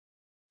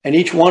 And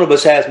each one of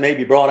us has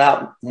maybe brought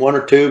out 1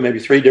 or 2, maybe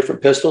 3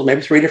 different pistols,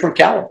 maybe 3 different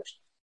calibers,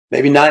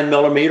 maybe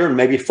 9mm and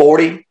maybe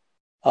 40,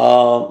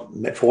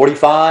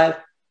 45,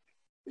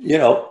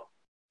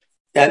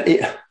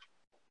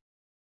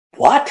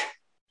 what?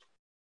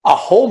 A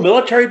whole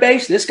military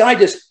base? This guy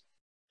just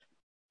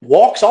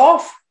walks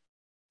off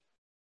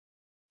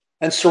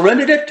and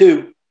surrendered it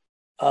to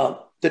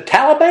the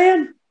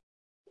Taliban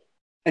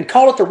and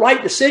call it the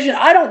right decision?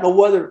 I don't know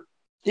whether,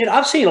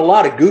 I've seen a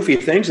lot of goofy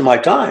things in my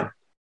time.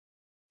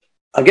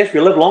 I guess if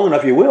you live long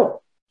enough, you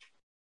will.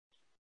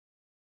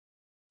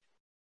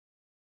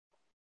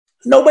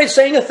 Nobody's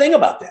saying a thing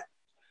about that.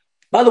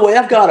 By the way,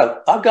 I've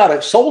got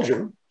a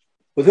soldier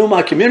with whom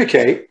I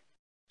communicate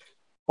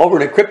over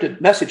an encrypted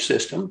message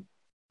system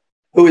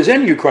who is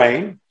in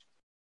Ukraine.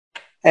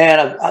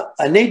 And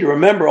I need to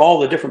remember all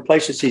the different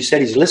places he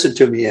said he's listened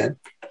to me in.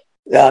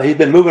 He's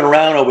been moving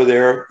around over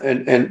there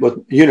and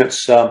with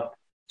units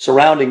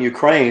surrounding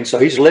Ukraine. So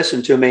he's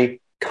listened to me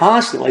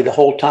constantly the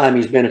whole time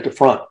he's been at the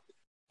front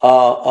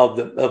of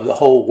the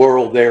whole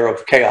world there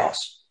of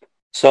chaos.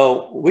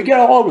 So we get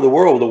all over the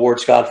world with the Ward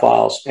Scott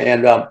Files.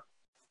 And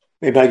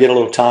maybe I get a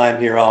little time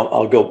here.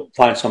 I'll go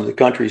find some of the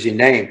countries he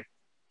named,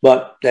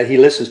 but that he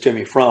listens to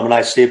me from. And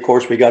I see, of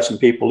course, we got some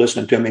people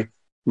listening to me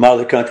from out of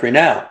the country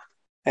now.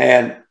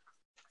 And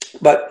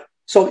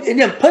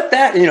then put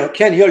that,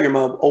 Ken Hillier,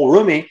 my old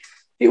roomie,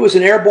 he was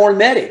an airborne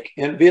medic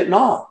in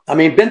Vietnam. I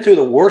mean, been through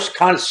the worst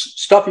kind of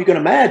stuff you can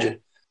imagine.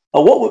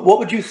 What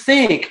would you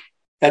think?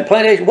 And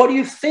Plantation, what do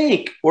you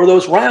think were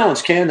those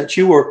rounds, Ken, that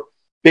you were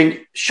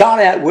being shot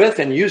at with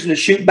and using to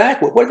shoot back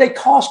with? What are they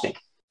costing?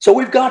 So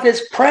we've got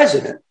this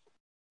president.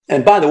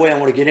 And by the way, I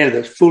want to get into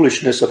the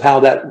foolishness of how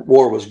that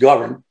war was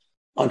governed,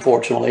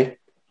 unfortunately,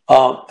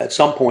 at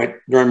some point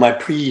during my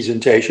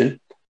presentation,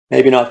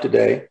 maybe not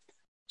today.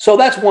 So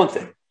that's one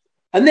thing.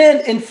 And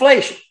then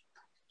inflation.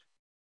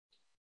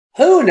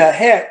 Who in the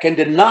heck can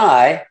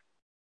deny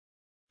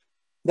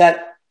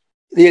that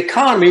the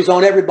economy is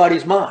on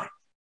everybody's mind?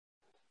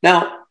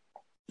 Now,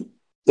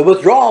 the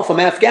withdrawal from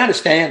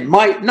Afghanistan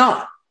might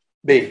not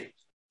be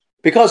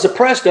because the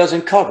press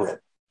doesn't cover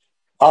it.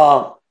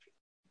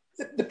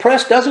 The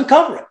press doesn't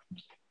cover it.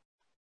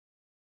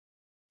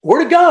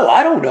 Where to go?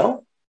 I don't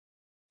know.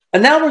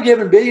 And now we're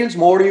giving billions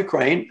more to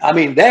Ukraine. I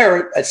mean,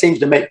 it seems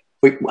to make,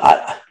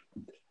 I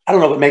don't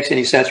know if it makes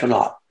any sense or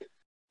not,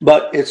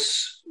 but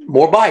it's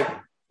more Biden.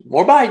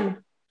 More Biden.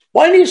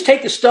 Why didn't he just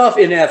take the stuff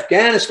in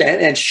Afghanistan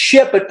and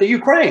ship it to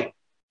Ukraine?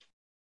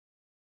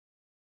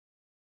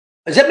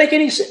 Does that make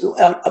any sense?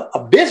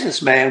 A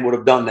businessman would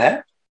have done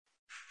that.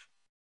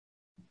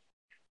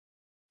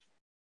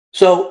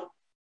 So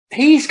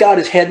he's got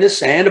his head in the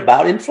sand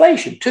about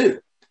inflation, too.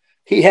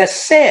 He has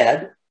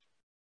said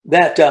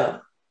that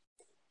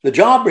the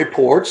job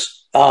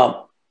reports,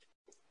 let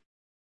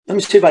me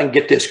see if I can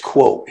get this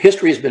quote.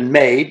 History has been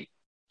made.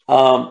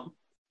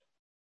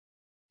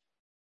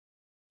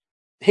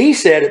 He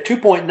said that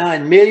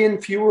 2.9 million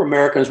fewer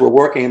Americans were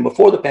working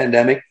before the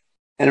pandemic,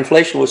 and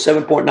inflation was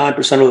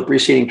 7.9% over the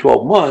preceding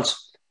 12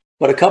 months.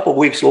 But a couple of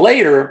weeks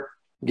later,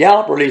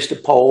 Gallup released a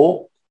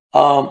poll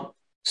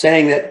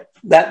saying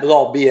that was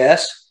all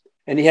BS,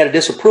 and he had a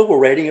disapproval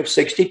rating of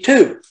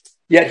 62.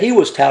 Yet he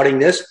was touting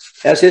this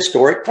as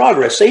historic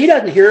progress. So he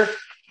doesn't hear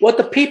what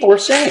the people are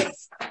saying.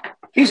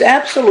 He's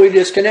absolutely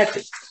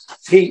disconnected.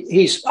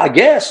 He's, I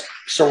guess,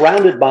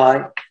 surrounded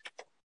by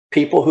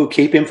people who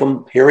keep him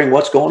from hearing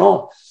what's going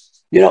on.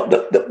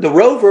 The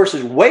Roe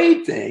versus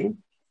Wade thing,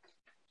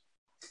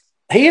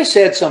 he has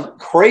said some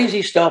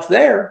crazy stuff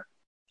there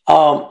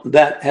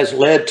that has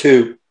led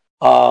to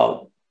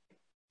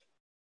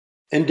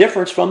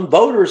indifference from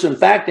voters. In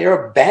fact, they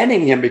are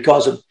banning him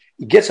because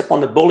he gets up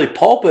on the bully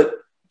pulpit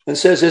and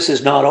says this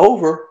is not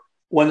over,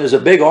 when there's a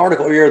big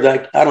article here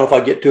that I don't know if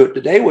I'll get to it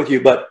today with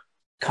you, but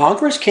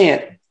Congress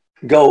can't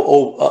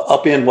go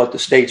up in what the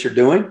states are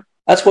doing.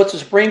 That's what the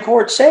Supreme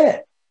Court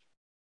said.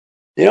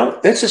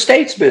 It's the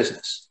state's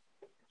business.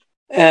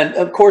 And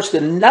of course,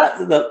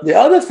 the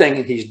other thing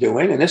that he's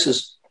doing, and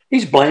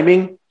he's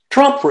blaming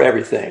Trump for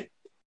everything,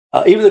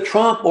 either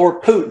Trump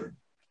or Putin.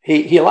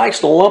 He likes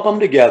to lump them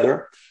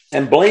together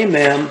and blame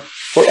them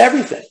for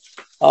everything.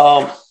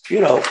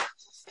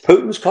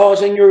 Putin's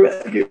causing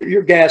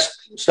your gas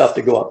stuff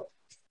to go up.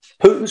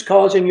 Putin's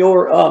causing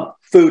your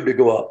food to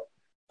go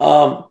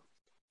up.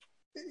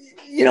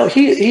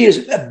 He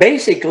is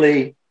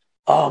basically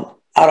out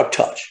of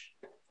touch.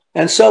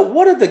 And so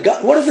what have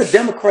the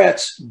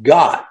Democrats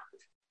got?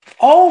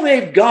 All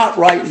they've got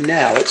right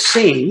now, it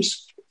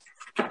seems,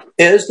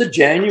 is the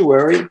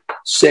January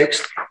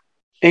 6th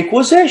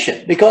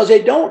inquisition because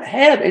they don't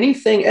have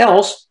anything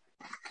else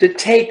to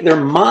take their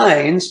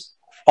minds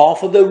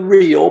off of the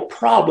real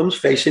problems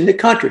facing the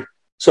country.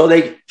 So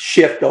they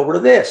shift over to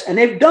this. And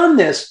they've done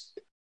this.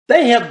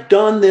 They have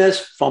done this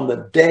from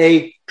the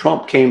day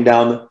Trump came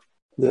down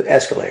the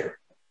escalator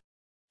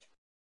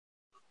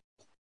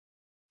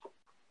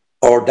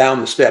or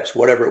down the steps,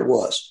 whatever it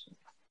was.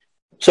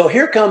 So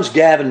here comes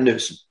Gavin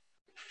Newsom.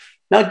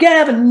 Now,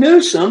 Gavin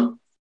Newsom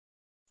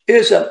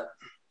is an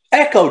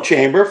echo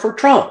chamber for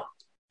Trump.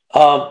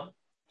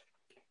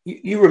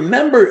 You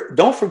remember,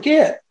 don't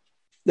forget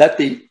that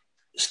the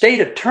state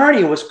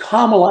attorney was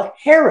Kamala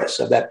Harris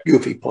of that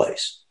goofy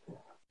place.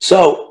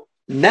 So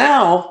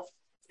now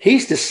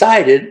he's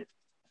decided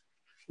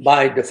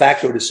by de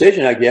facto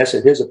decision, I guess,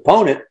 that his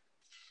opponent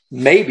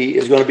maybe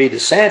is going to be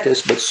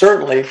DeSantis, but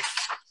certainly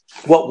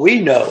what we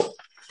know,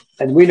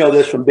 and we know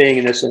this from being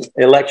in this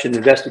election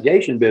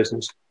investigation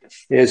business,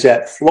 is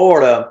that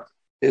Florida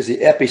is the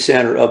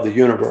epicenter of the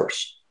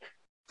universe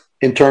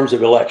in terms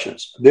of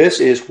elections. This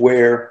is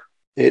where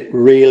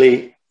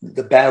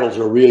the battles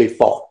are really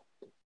fought.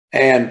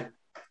 And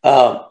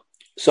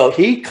so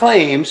he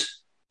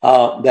claims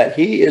that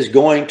he is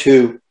going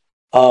to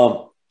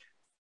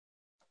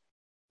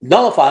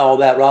nullify all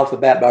that right off the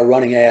bat by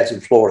running ads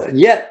in Florida. And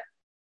yet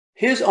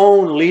his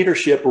own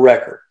leadership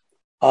record,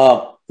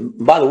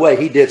 by the way,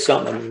 he did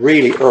something that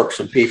really irked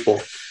some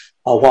people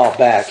a while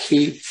back. Let's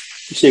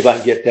see if I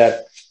can get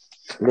that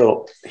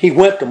he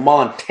went to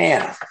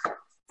Montana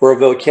for a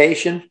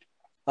vacation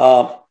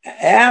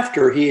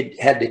after he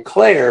had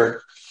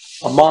declared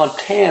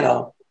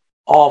Montana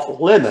off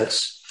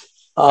limits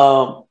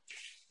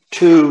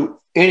to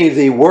any of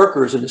the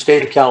workers in the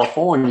state of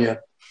California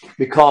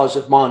because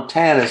of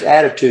Montana's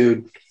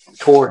attitude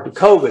toward the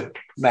COVID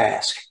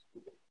mask.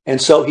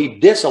 And so he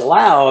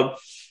disallowed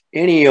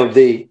any of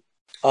the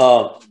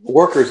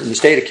workers in the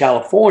state of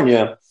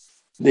California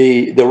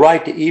the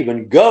right to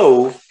even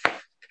go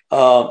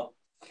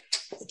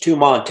to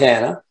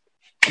Montana,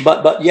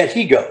 but yet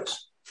he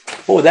goes.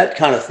 Boy, that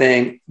kind of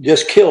thing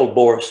just killed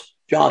Boris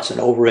Johnson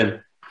over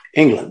in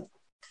England.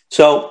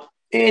 So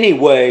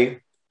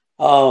anyway,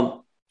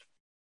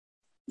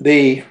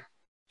 the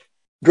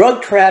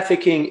drug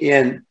trafficking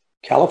in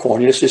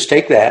California, let's just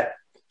take that.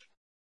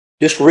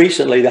 Just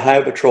recently, the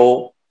Highway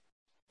Patrol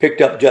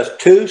picked up just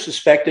 2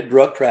 suspected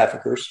drug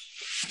traffickers.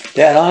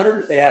 They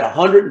had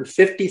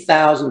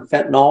 150,000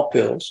 fentanyl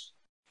pills,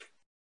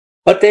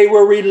 but they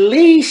were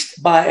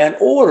released by an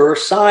order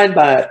signed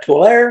by a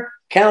Tulare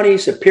County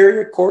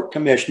Superior Court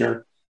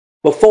Commissioner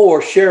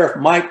before Sheriff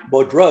Mike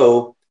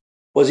Boudreaux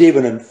was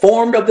even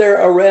informed of their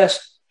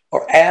arrest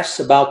or asked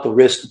about the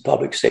risk to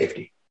public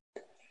safety.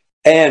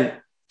 And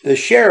the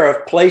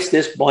sheriff placed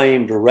this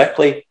blame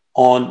directly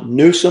on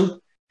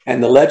Newsom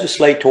and the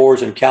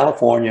legislators in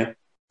California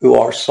who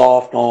are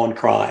soft on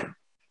crime.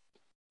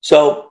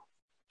 So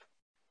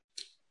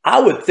I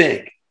would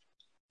think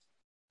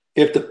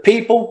if the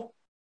people,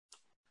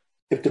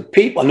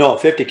 no,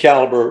 50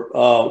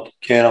 caliber,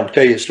 Ken, I'll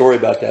tell you a story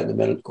about that in a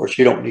minute. Of course,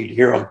 you don't need to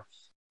hear them,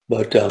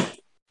 but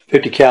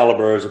 50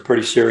 caliber is a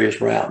pretty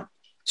serious round.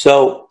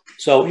 So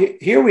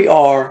here we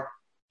are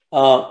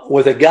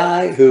with a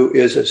guy who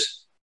is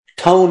as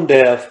tone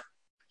deaf,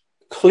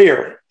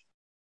 clearly,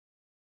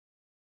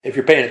 if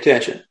you're paying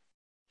attention,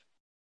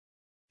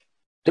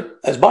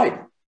 as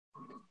Biden.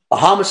 The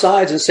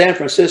homicides in San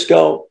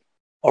Francisco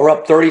are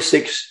up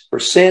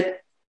 36%.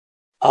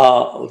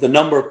 The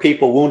number of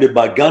people wounded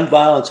by gun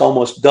violence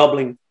almost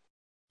doubling.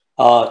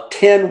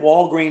 10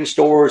 Walgreens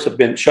stores have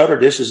been shuttered.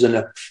 This is in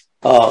an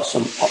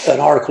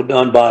article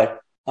done by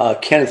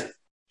Kenneth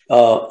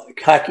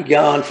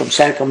Kakigan from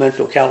San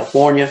Clemente,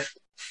 California.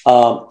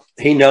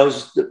 He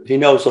knows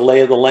the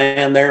lay of the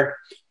land there.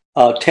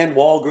 10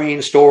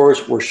 Walgreens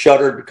stores were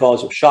shuttered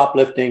because of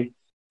shoplifting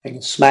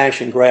and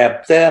smash and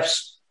grab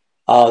thefts.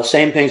 The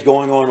same thing's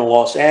going on in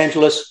Los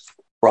Angeles,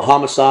 where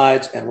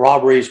homicides and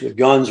robberies with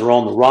guns are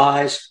on the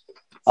rise.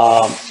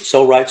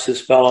 So writes this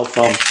fellow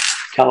from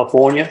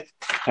California,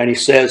 and he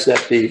says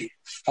that the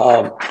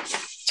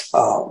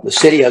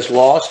city has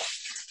lost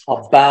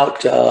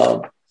about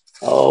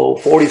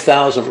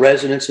 40,000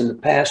 residents in the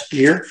past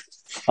year.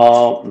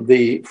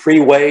 The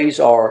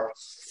freeways are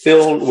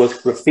filled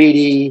with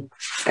graffiti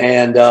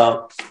and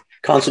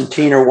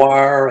concertina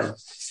wire, and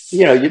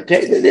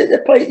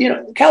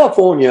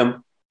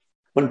California.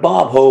 When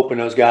Bob Hope and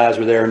those guys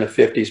were there in the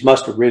 50s,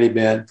 must have really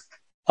been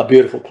a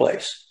beautiful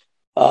place.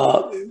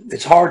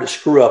 It's hard to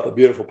screw up a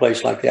beautiful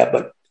place like that,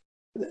 but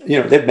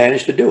they've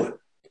managed to do it.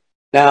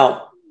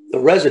 Now, the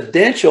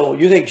residential,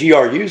 you think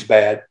GRU's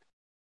bad?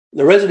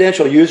 The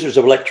residential users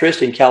of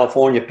electricity in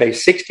California pay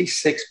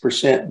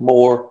 66%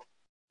 more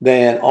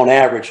than on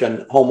average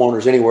than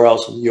homeowners anywhere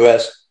else in the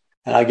U.S.,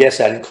 and I guess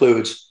that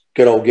includes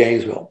good old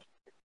Gainesville.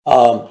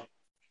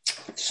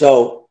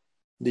 So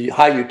the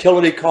high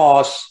utility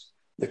costs,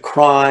 the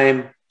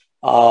crime,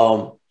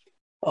 Kamala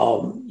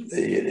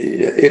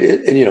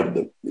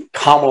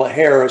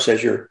Harris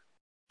as your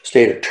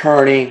state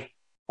attorney,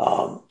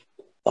 the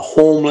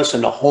homeless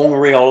and the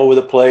hungry all over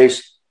the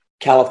place.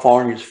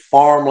 California's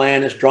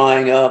farmland is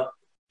drying up.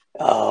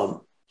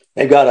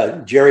 They've got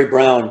a Jerry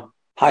Brown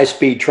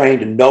high-speed train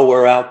to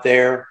nowhere out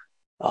there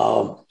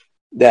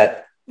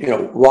that,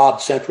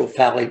 robbed Central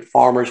Valley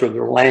farmers of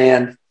their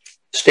land.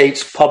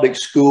 State's public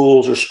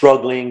schools are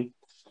struggling.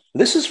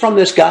 This is from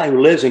this guy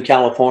who lives in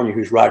California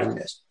who's writing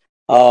this.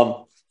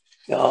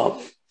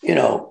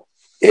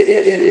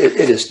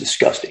 It is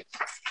disgusting.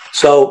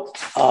 So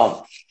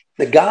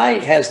the guy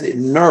has the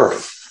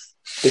nerve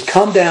to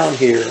come down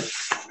here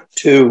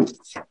to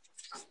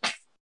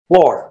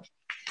Florida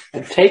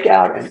and take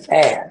out an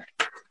ad.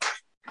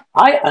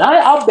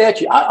 I'll bet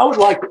you. I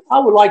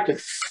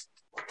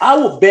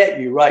will bet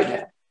you right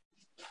now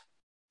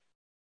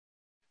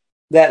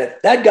that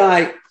if that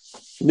guy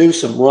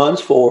Newsom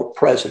runs for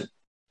president,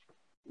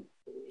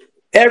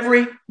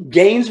 every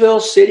Gainesville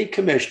City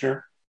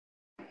Commissioner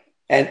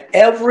and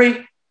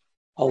every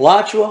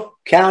Alachua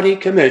County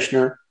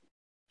Commissioner,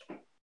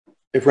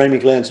 if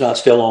Ramey Glenn's not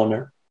still on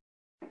there,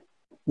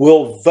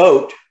 will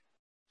vote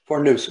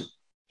for Newsom.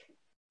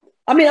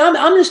 I mean,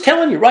 I'm just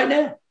telling you right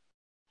now.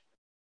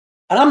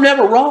 And I'm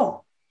never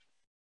wrong.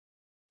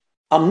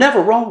 I'm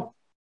never wrong.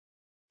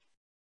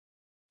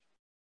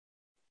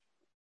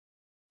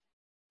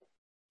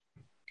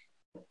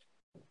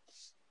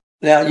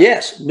 Now,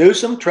 yes,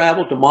 Newsom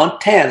traveled to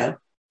Montana.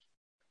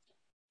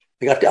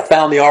 I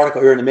found the article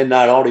here in the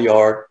Midnight Auto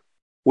Yard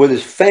with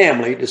his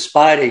family,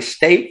 despite a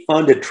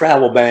state-funded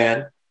travel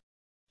ban.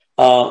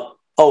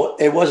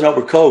 It wasn't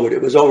over COVID.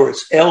 It was over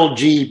its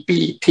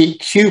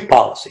LGBTQ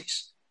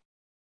policies.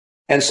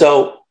 And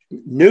so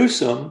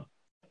Newsom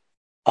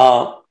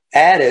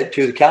added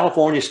to the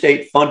California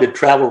state-funded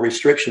travel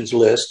restrictions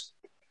list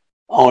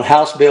on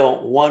House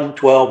Bill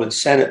 112 and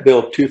Senate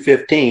Bill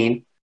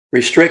 215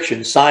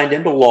 restrictions signed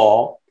into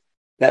law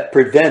that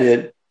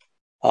prevented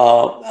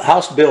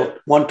House Bill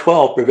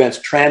 112 prevents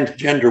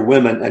transgender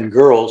women and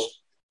girls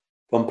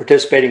from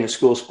participating in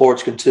school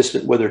sports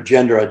consistent with their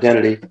gender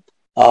identity,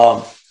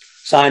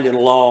 signed into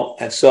law.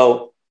 And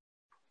so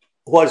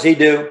what does he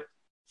do?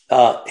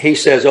 He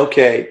says,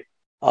 okay,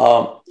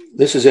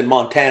 this is in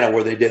Montana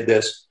where they did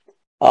this.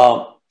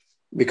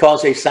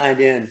 Because they signed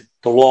in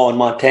to law in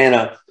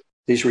Montana,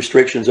 these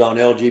restrictions on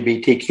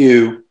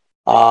LGBTQ,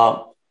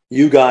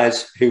 you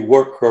guys who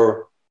work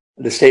for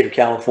the state of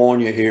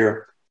California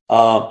here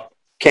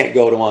can't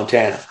go to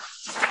Montana.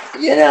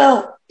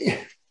 Yeah.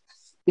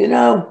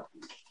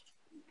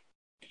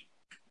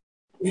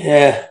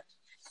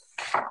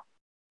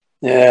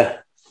 It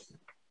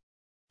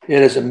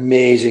is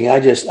amazing.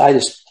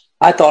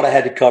 I thought I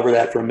had to cover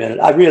that for a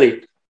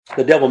minute.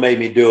 The devil made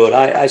me do it.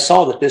 I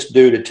saw that this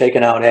dude had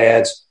taken out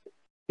ads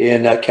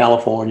in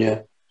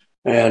California,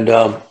 and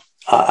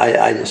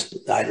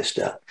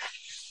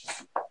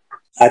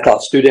I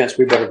thought, students,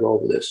 we better go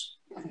over this.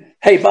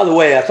 Hey, by the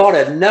way, I thought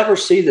I'd never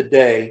see the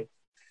day.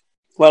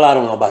 Well, I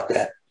don't know about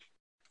that.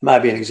 Might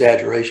be an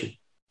exaggeration.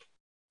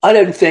 I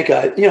didn't think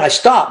I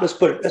stopped. Let's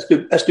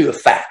do the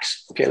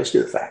facts. Okay, let's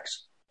do the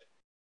facts.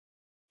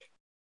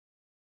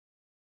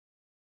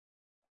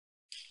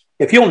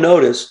 If you'll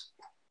notice,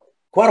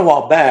 quite a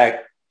while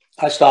back,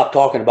 I stopped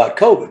talking about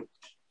COVID.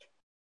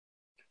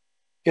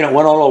 Went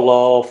on a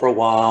lull for a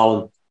while,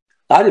 and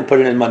I didn't put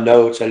it in my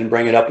notes. I didn't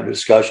bring it up in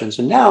discussions.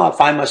 And now I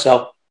find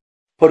myself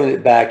putting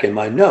it back in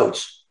my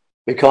notes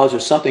because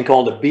there's something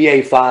called the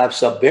BA.5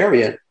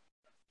 subvariant,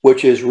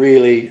 which is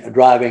really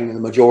driving the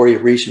majority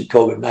of recent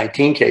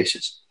COVID-19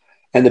 cases.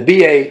 And the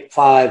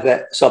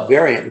BA.5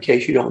 subvariant, in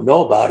case you don't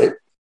know about it,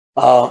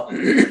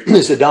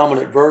 is the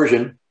dominant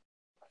version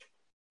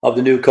of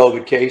the new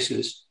COVID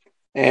cases.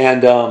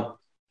 And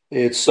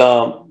it's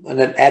an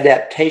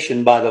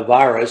adaptation by the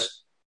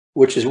virus,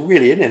 which is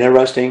really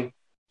interesting,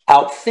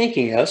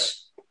 outthinking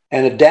us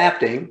and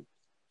adapting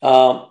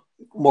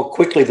more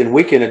quickly than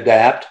we can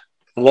adapt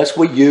unless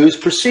we use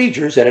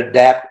procedures that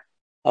adapt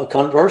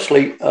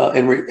conversely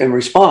in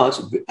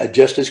response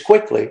just as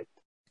quickly,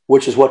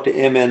 which is what the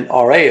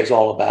MNRA is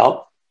all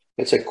about.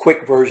 It's a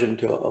quick version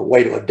to a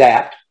way to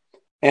adapt.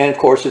 And of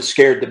course, it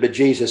scared the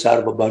bejesus out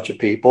of a bunch of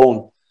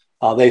people.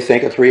 And they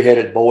think a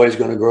three-headed boy is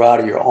going to grow out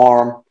of your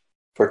arm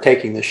for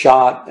taking the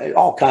shot,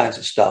 all kinds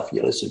of stuff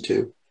you listen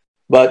to.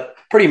 But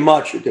pretty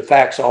much the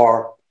facts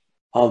are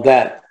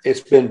that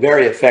it's been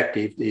very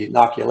effective, the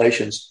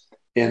inoculations,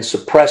 in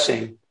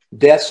suppressing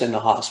deaths in the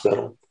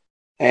hospital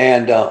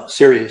and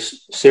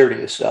serious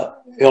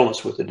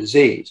illness with the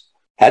disease.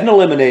 Hadn't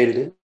eliminated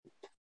it,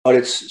 but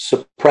it's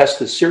suppressed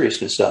the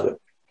seriousness of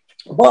it.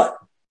 But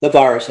the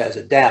virus has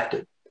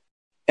adapted.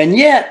 And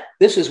yet,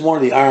 this is one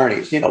of the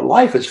ironies.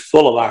 Life is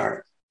full of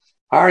irony.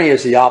 Irony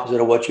is the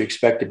opposite of what you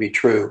expect to be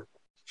true.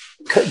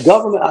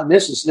 Government, and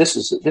this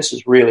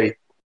is really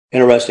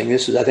interesting.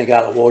 This is, I think,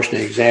 out of the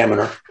Washington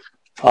Examiner.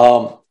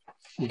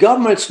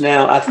 Governments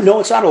now, no,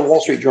 it's out of the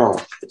Wall Street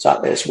Journal.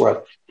 It's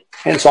where,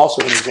 and it's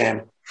also an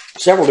Examiner,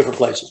 several different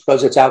places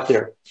because it's out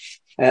there.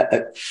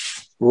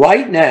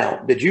 Right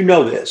now, did you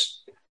know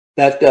this?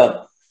 That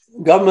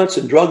governments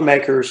and drug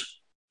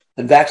makers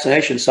and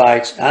vaccination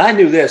sites, and I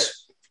knew this.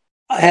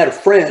 I had a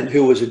friend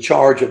who was in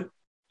charge of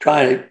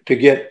trying to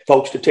get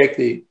folks to take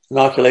the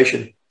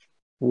inoculation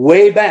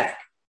way back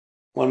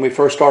when we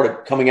first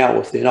started coming out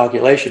with the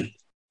inoculation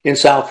in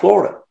South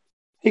Florida.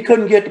 He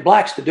couldn't get the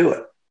blacks to do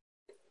it.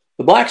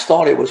 The blacks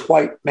thought it was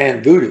white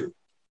man voodoo,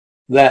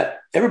 that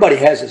everybody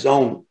has his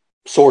own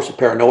source of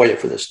paranoia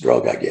for this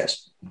drug, I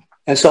guess.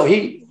 And so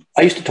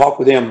I used to talk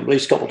with him at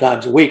least a couple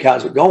times a week.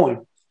 How's it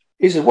going?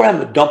 He said, we're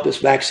having to dump this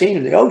vaccine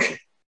in the ocean.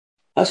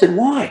 I said,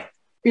 why?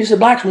 He said,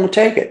 blacks won't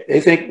take it.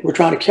 They think we're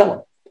trying to kill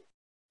them.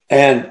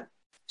 And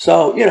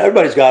so,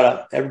 everybody's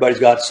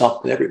got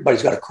something.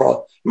 Everybody's got a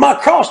cross. My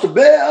cross to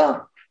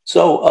bear.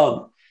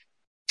 So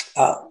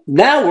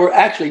now we're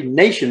actually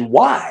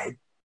nationwide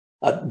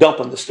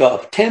dumping the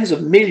stuff. Tens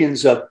of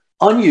millions of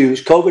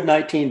unused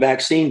COVID-19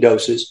 vaccine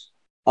doses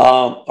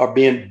are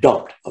being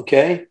dumped,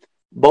 okay?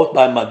 Both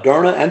by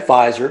Moderna and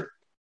Pfizer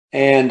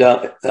and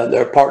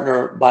their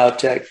partner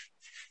BioNTech.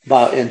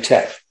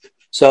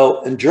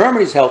 So, and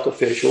Germany's health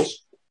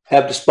officials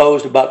have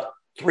disposed of about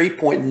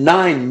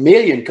 3.9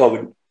 million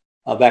COVID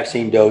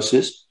vaccine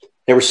doses.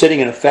 They were sitting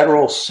in a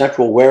federal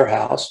central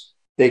warehouse.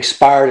 They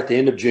expired at the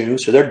end of June,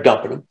 so they're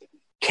dumping them.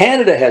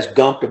 Canada has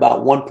dumped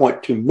about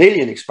 1.2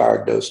 million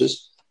expired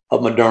doses of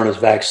Moderna's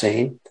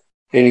vaccine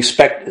and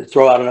expect to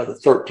throw out another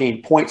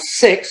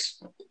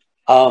 13.6.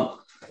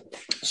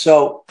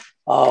 So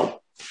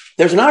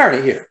there's an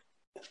irony here.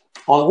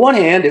 On the one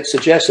hand, it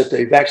suggests that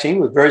the vaccine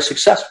was very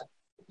successful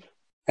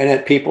and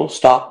that people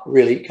stopped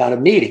really kind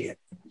of needing it.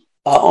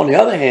 On the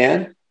other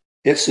hand,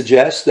 it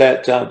suggests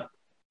that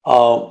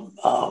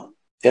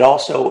it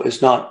also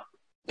is not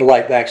the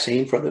right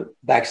vaccine for the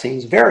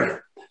vaccine's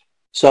variant.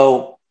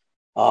 So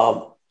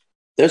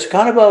there's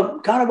kind of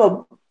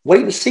a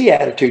wait and see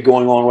attitude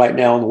going on right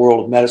now in the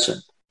world of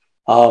medicine.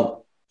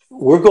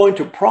 We're going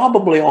to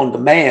probably on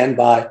demand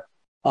by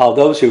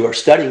those who are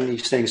studying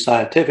these things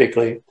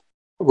scientifically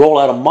roll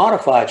out a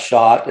modified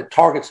shot that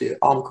targets the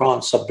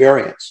Omicron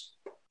subvariants.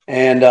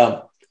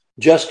 And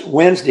just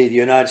Wednesday, the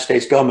United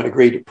States government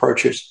agreed to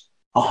purchase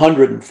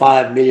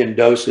 105 million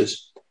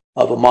doses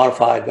of a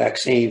modified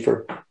vaccine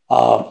for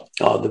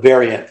the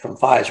variant from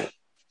Pfizer.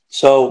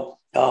 So,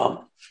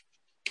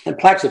 and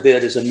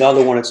Paxlovid is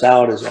another one that's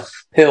out as a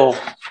pill.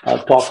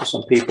 I've talked to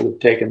some people who've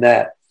taken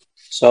that.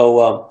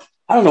 So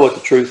I don't know what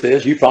the truth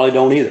is. You probably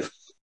don't either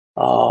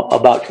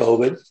about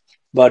COVID,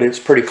 but it's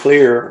pretty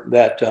clear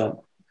that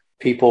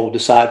people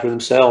decide for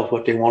themselves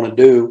what they want to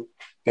do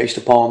based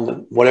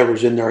upon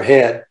whatever's in their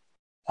head,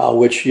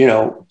 which, you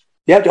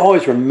have to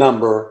always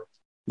remember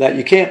that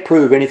you can't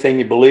prove anything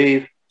you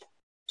believe,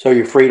 so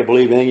you're free to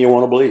believe anything you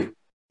want to believe.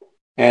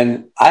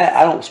 And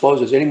I don't suppose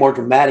there's any more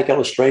dramatic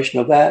illustration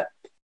of that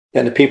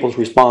than the people's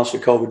response to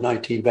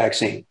COVID-19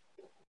 vaccine.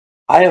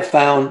 I have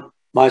found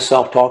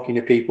myself talking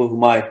to people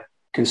whom I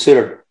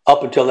considered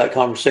up until that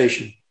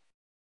conversation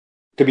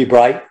to be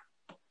bright,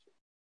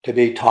 to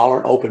be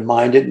tolerant,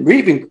 open-minded,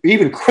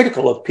 even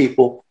critical of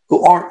people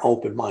who aren't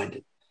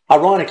open-minded.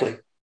 Ironically,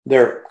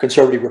 they're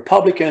conservative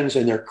Republicans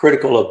and they're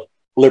critical of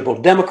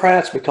liberal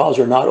Democrats because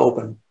they're not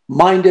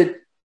open-minded.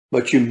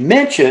 But you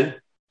mention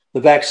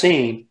the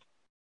vaccine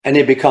and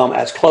they become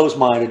as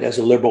close-minded as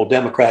a liberal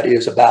Democrat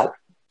is about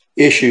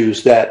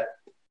issues that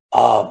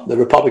the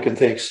Republican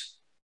thinks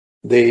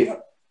the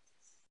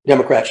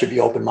Democrat should be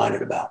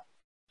open-minded about.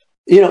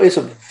 It's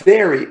a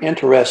very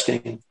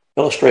interesting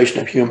illustration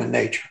of human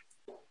nature.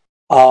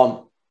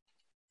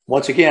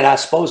 Once again, I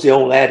suppose the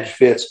old adage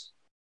fits.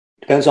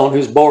 Depends on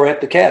who's bored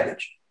the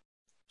cabbage.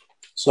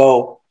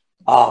 So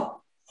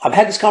I've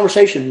had this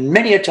conversation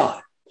many a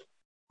time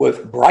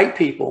with bright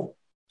people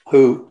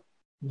who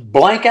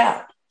blank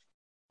out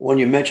when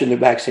you mention the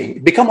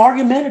vaccine, become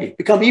argumentative,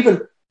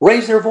 even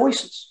raise their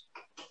voices.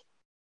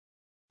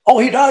 Oh,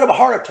 he died of a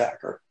heart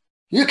attack, or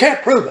you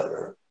can't prove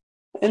it.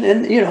 And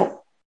then,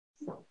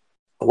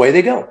 away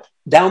they go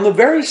down the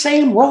very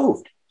same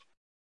road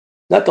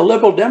that the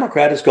liberal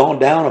Democrat has gone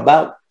down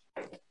about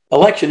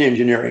election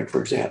engineering,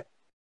 for example.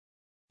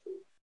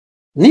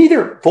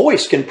 Neither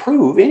voice can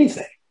prove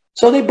anything.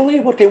 So they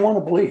believe what they want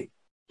to believe.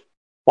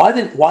 Why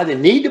they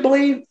need to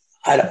believe?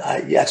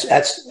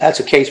 That's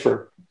a case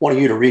for one of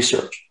you to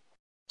research.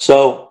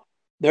 So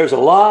there's a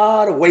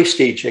lot of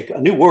wastage, a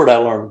new word I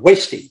learned,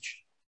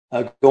 wastage,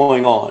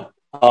 going on.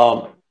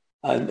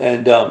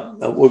 And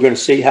we're going to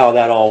see how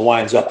that all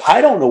winds up.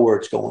 I don't know where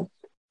it's going.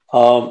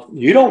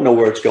 You don't know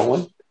where it's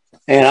going.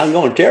 And I'm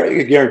going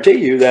to guarantee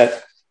you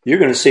that you're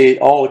going to see it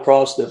all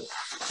across the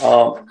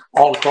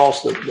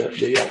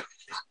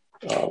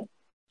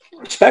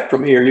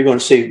spectrum here. You're going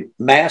to see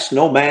masks,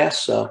 no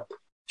masks,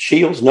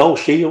 shields, no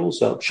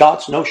shields,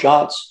 shots, no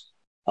shots.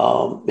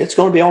 It's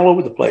going to be all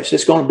over the place.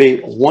 It's going to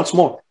be once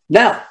more.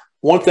 Now,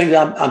 one thing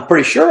that I'm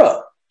pretty sure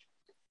of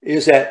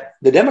is that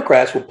the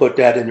Democrats will put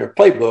that in their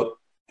playbook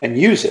and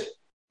use it.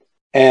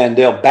 And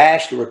they'll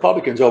bash the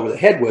Republicans over the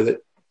head with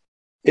it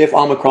if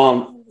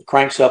Omicron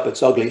cranks up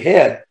its ugly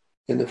head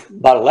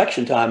about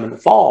election time in the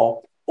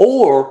fall,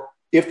 or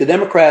if the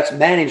Democrats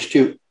manage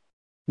to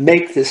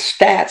make the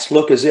stats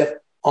look as if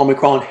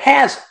Omicron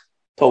has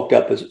poked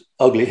up his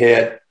ugly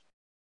head.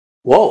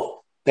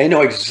 Whoa, they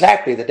know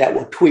exactly that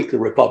will tweak the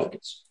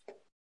Republicans.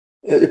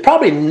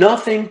 Probably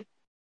nothing,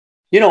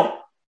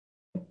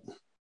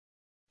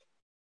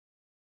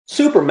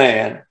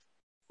 Superman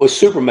was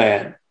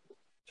Superman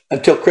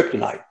until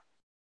Kryptonite.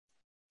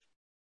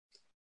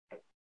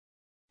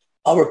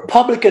 A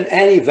Republican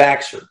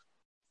anti-vaxxer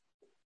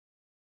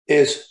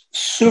is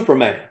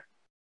Superman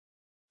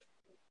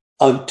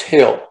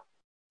until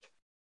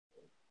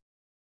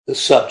the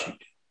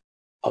subject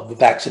of the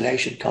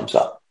vaccination comes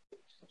up.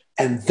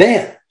 And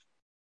then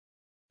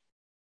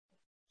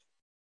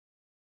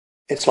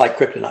it's like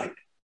kryptonite.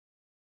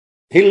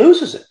 He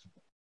loses it.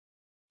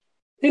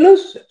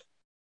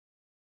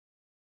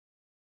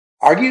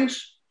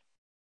 Argues,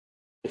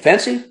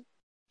 defensive,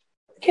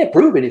 can't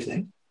prove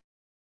anything.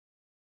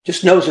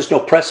 Just knows there's no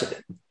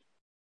precedent.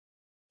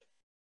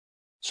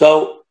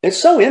 So it's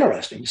so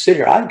interesting to sit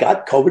here. I've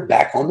got COVID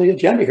back on the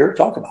agenda here to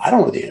talk about. I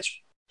don't know the answer.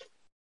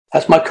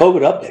 That's my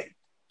COVID update.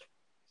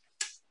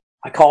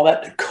 I call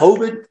that the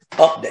COVID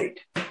update.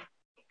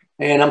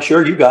 And I'm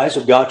sure you guys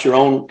have got your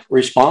own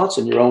response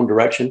and your own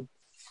direction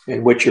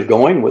in which you're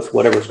going with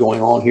whatever's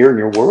going on here in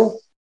your world.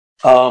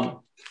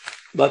 But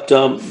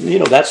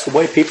that's the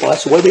way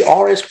that's the way they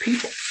are as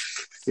people,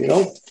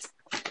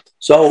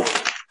 So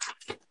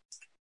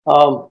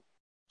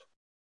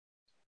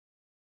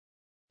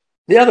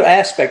the other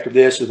aspect of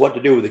this is what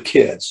to do with the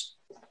kids.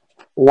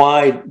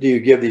 Why do you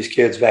give these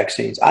kids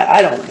vaccines?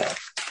 I don't know.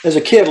 As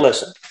a kid,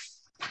 listen,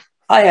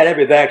 I had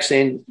every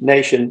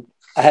vaccination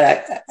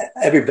that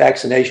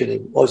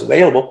was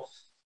available.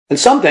 And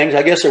some things,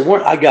 I guess there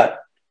weren't. I got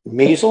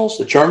measles,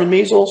 the German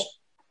measles,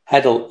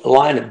 had to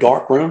lie in a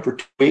dark room for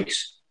 2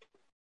 weeks.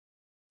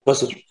 Because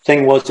the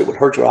thing was, it would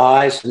hurt your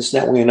eyes, this,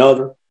 that, and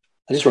another.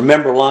 I just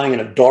remember lying in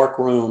a dark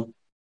room,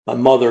 my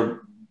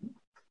mother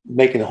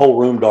making the whole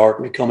room dark,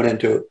 me coming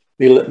into it,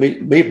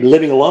 me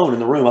living alone in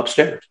the room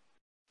upstairs.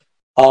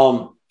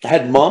 I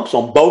had mumps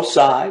on both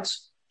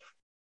sides,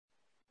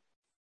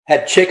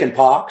 had chicken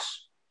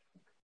pox,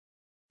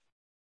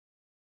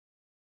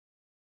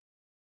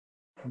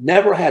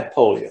 never had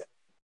polio.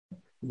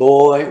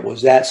 Boy,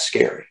 was that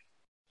scary.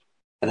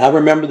 And I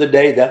remember the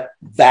day that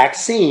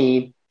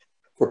vaccine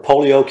for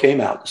polio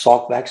came out, the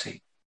Salk vaccine.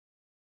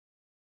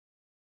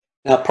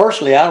 Now,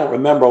 personally, I don't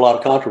remember a lot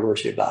of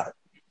controversy about it.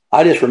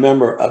 I just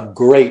remember a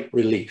great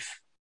relief.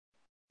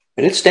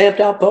 And it stamped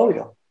out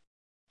polio.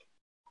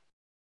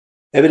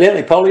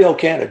 Evidently, polio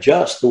can't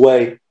adjust the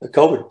way the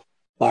COVID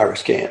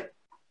virus can.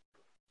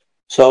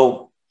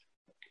 So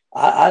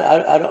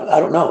I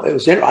don't know. It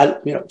was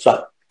it's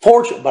not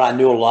fortunate, but I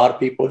knew a lot of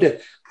people who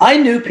did. I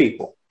knew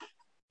people.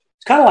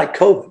 It's kind of like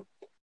COVID.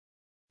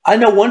 I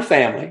know one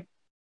family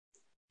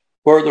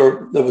where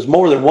there was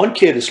more than one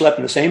kid that slept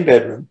in the same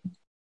bedroom.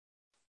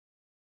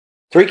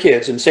 3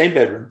 kids in the same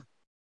bedroom,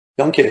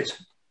 young kids.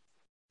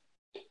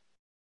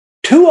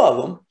 2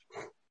 of them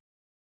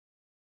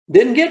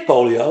didn't get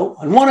polio,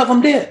 and 1 of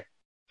them did.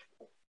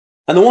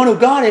 And the one who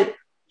got it,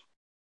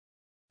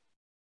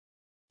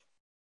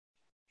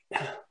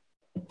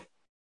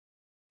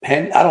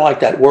 and I don't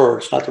like that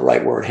word. It's not the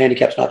right word.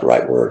 Handicap's not the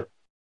right word.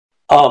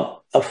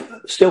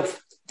 Still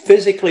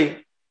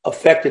physically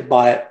affected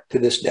by it to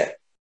this day.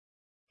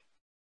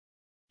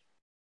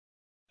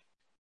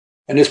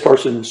 And this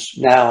person's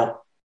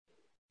now,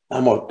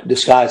 I'm going to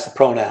disguise the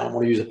pronoun. I'm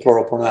going to use a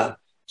plural pronoun,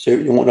 so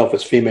you won't know if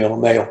it's female or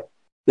male.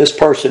 This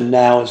person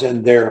now is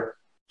in their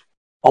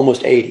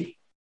almost 80.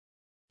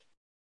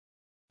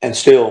 And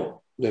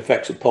still, the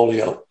effects of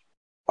polio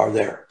are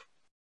there.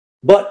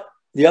 But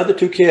the other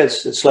 2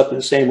 kids that slept in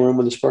the same room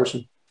with this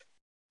person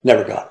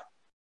never got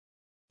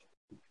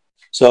it.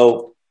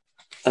 So,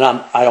 and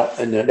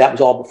that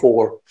was all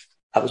before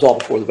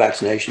the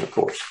vaccination, of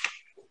course.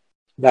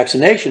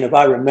 Vaccination, if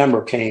I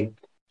remember, came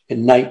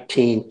in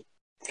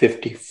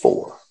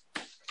 1954.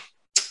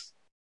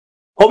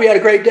 Hope you had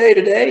a great day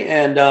today,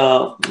 and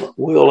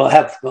we'll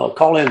have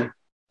call in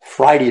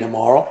Friday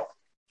tomorrow,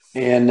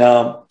 and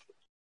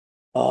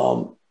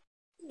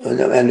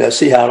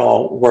see how it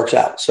all works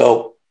out.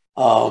 So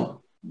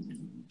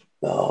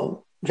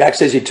Jack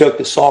says he took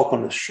the Salk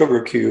on the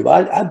sugar cube.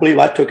 I believe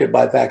I took it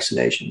by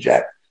vaccination,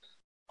 Jack.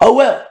 Oh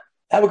well,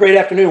 have a great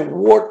afternoon.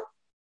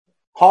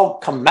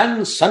 Warthog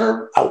Command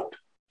Center out.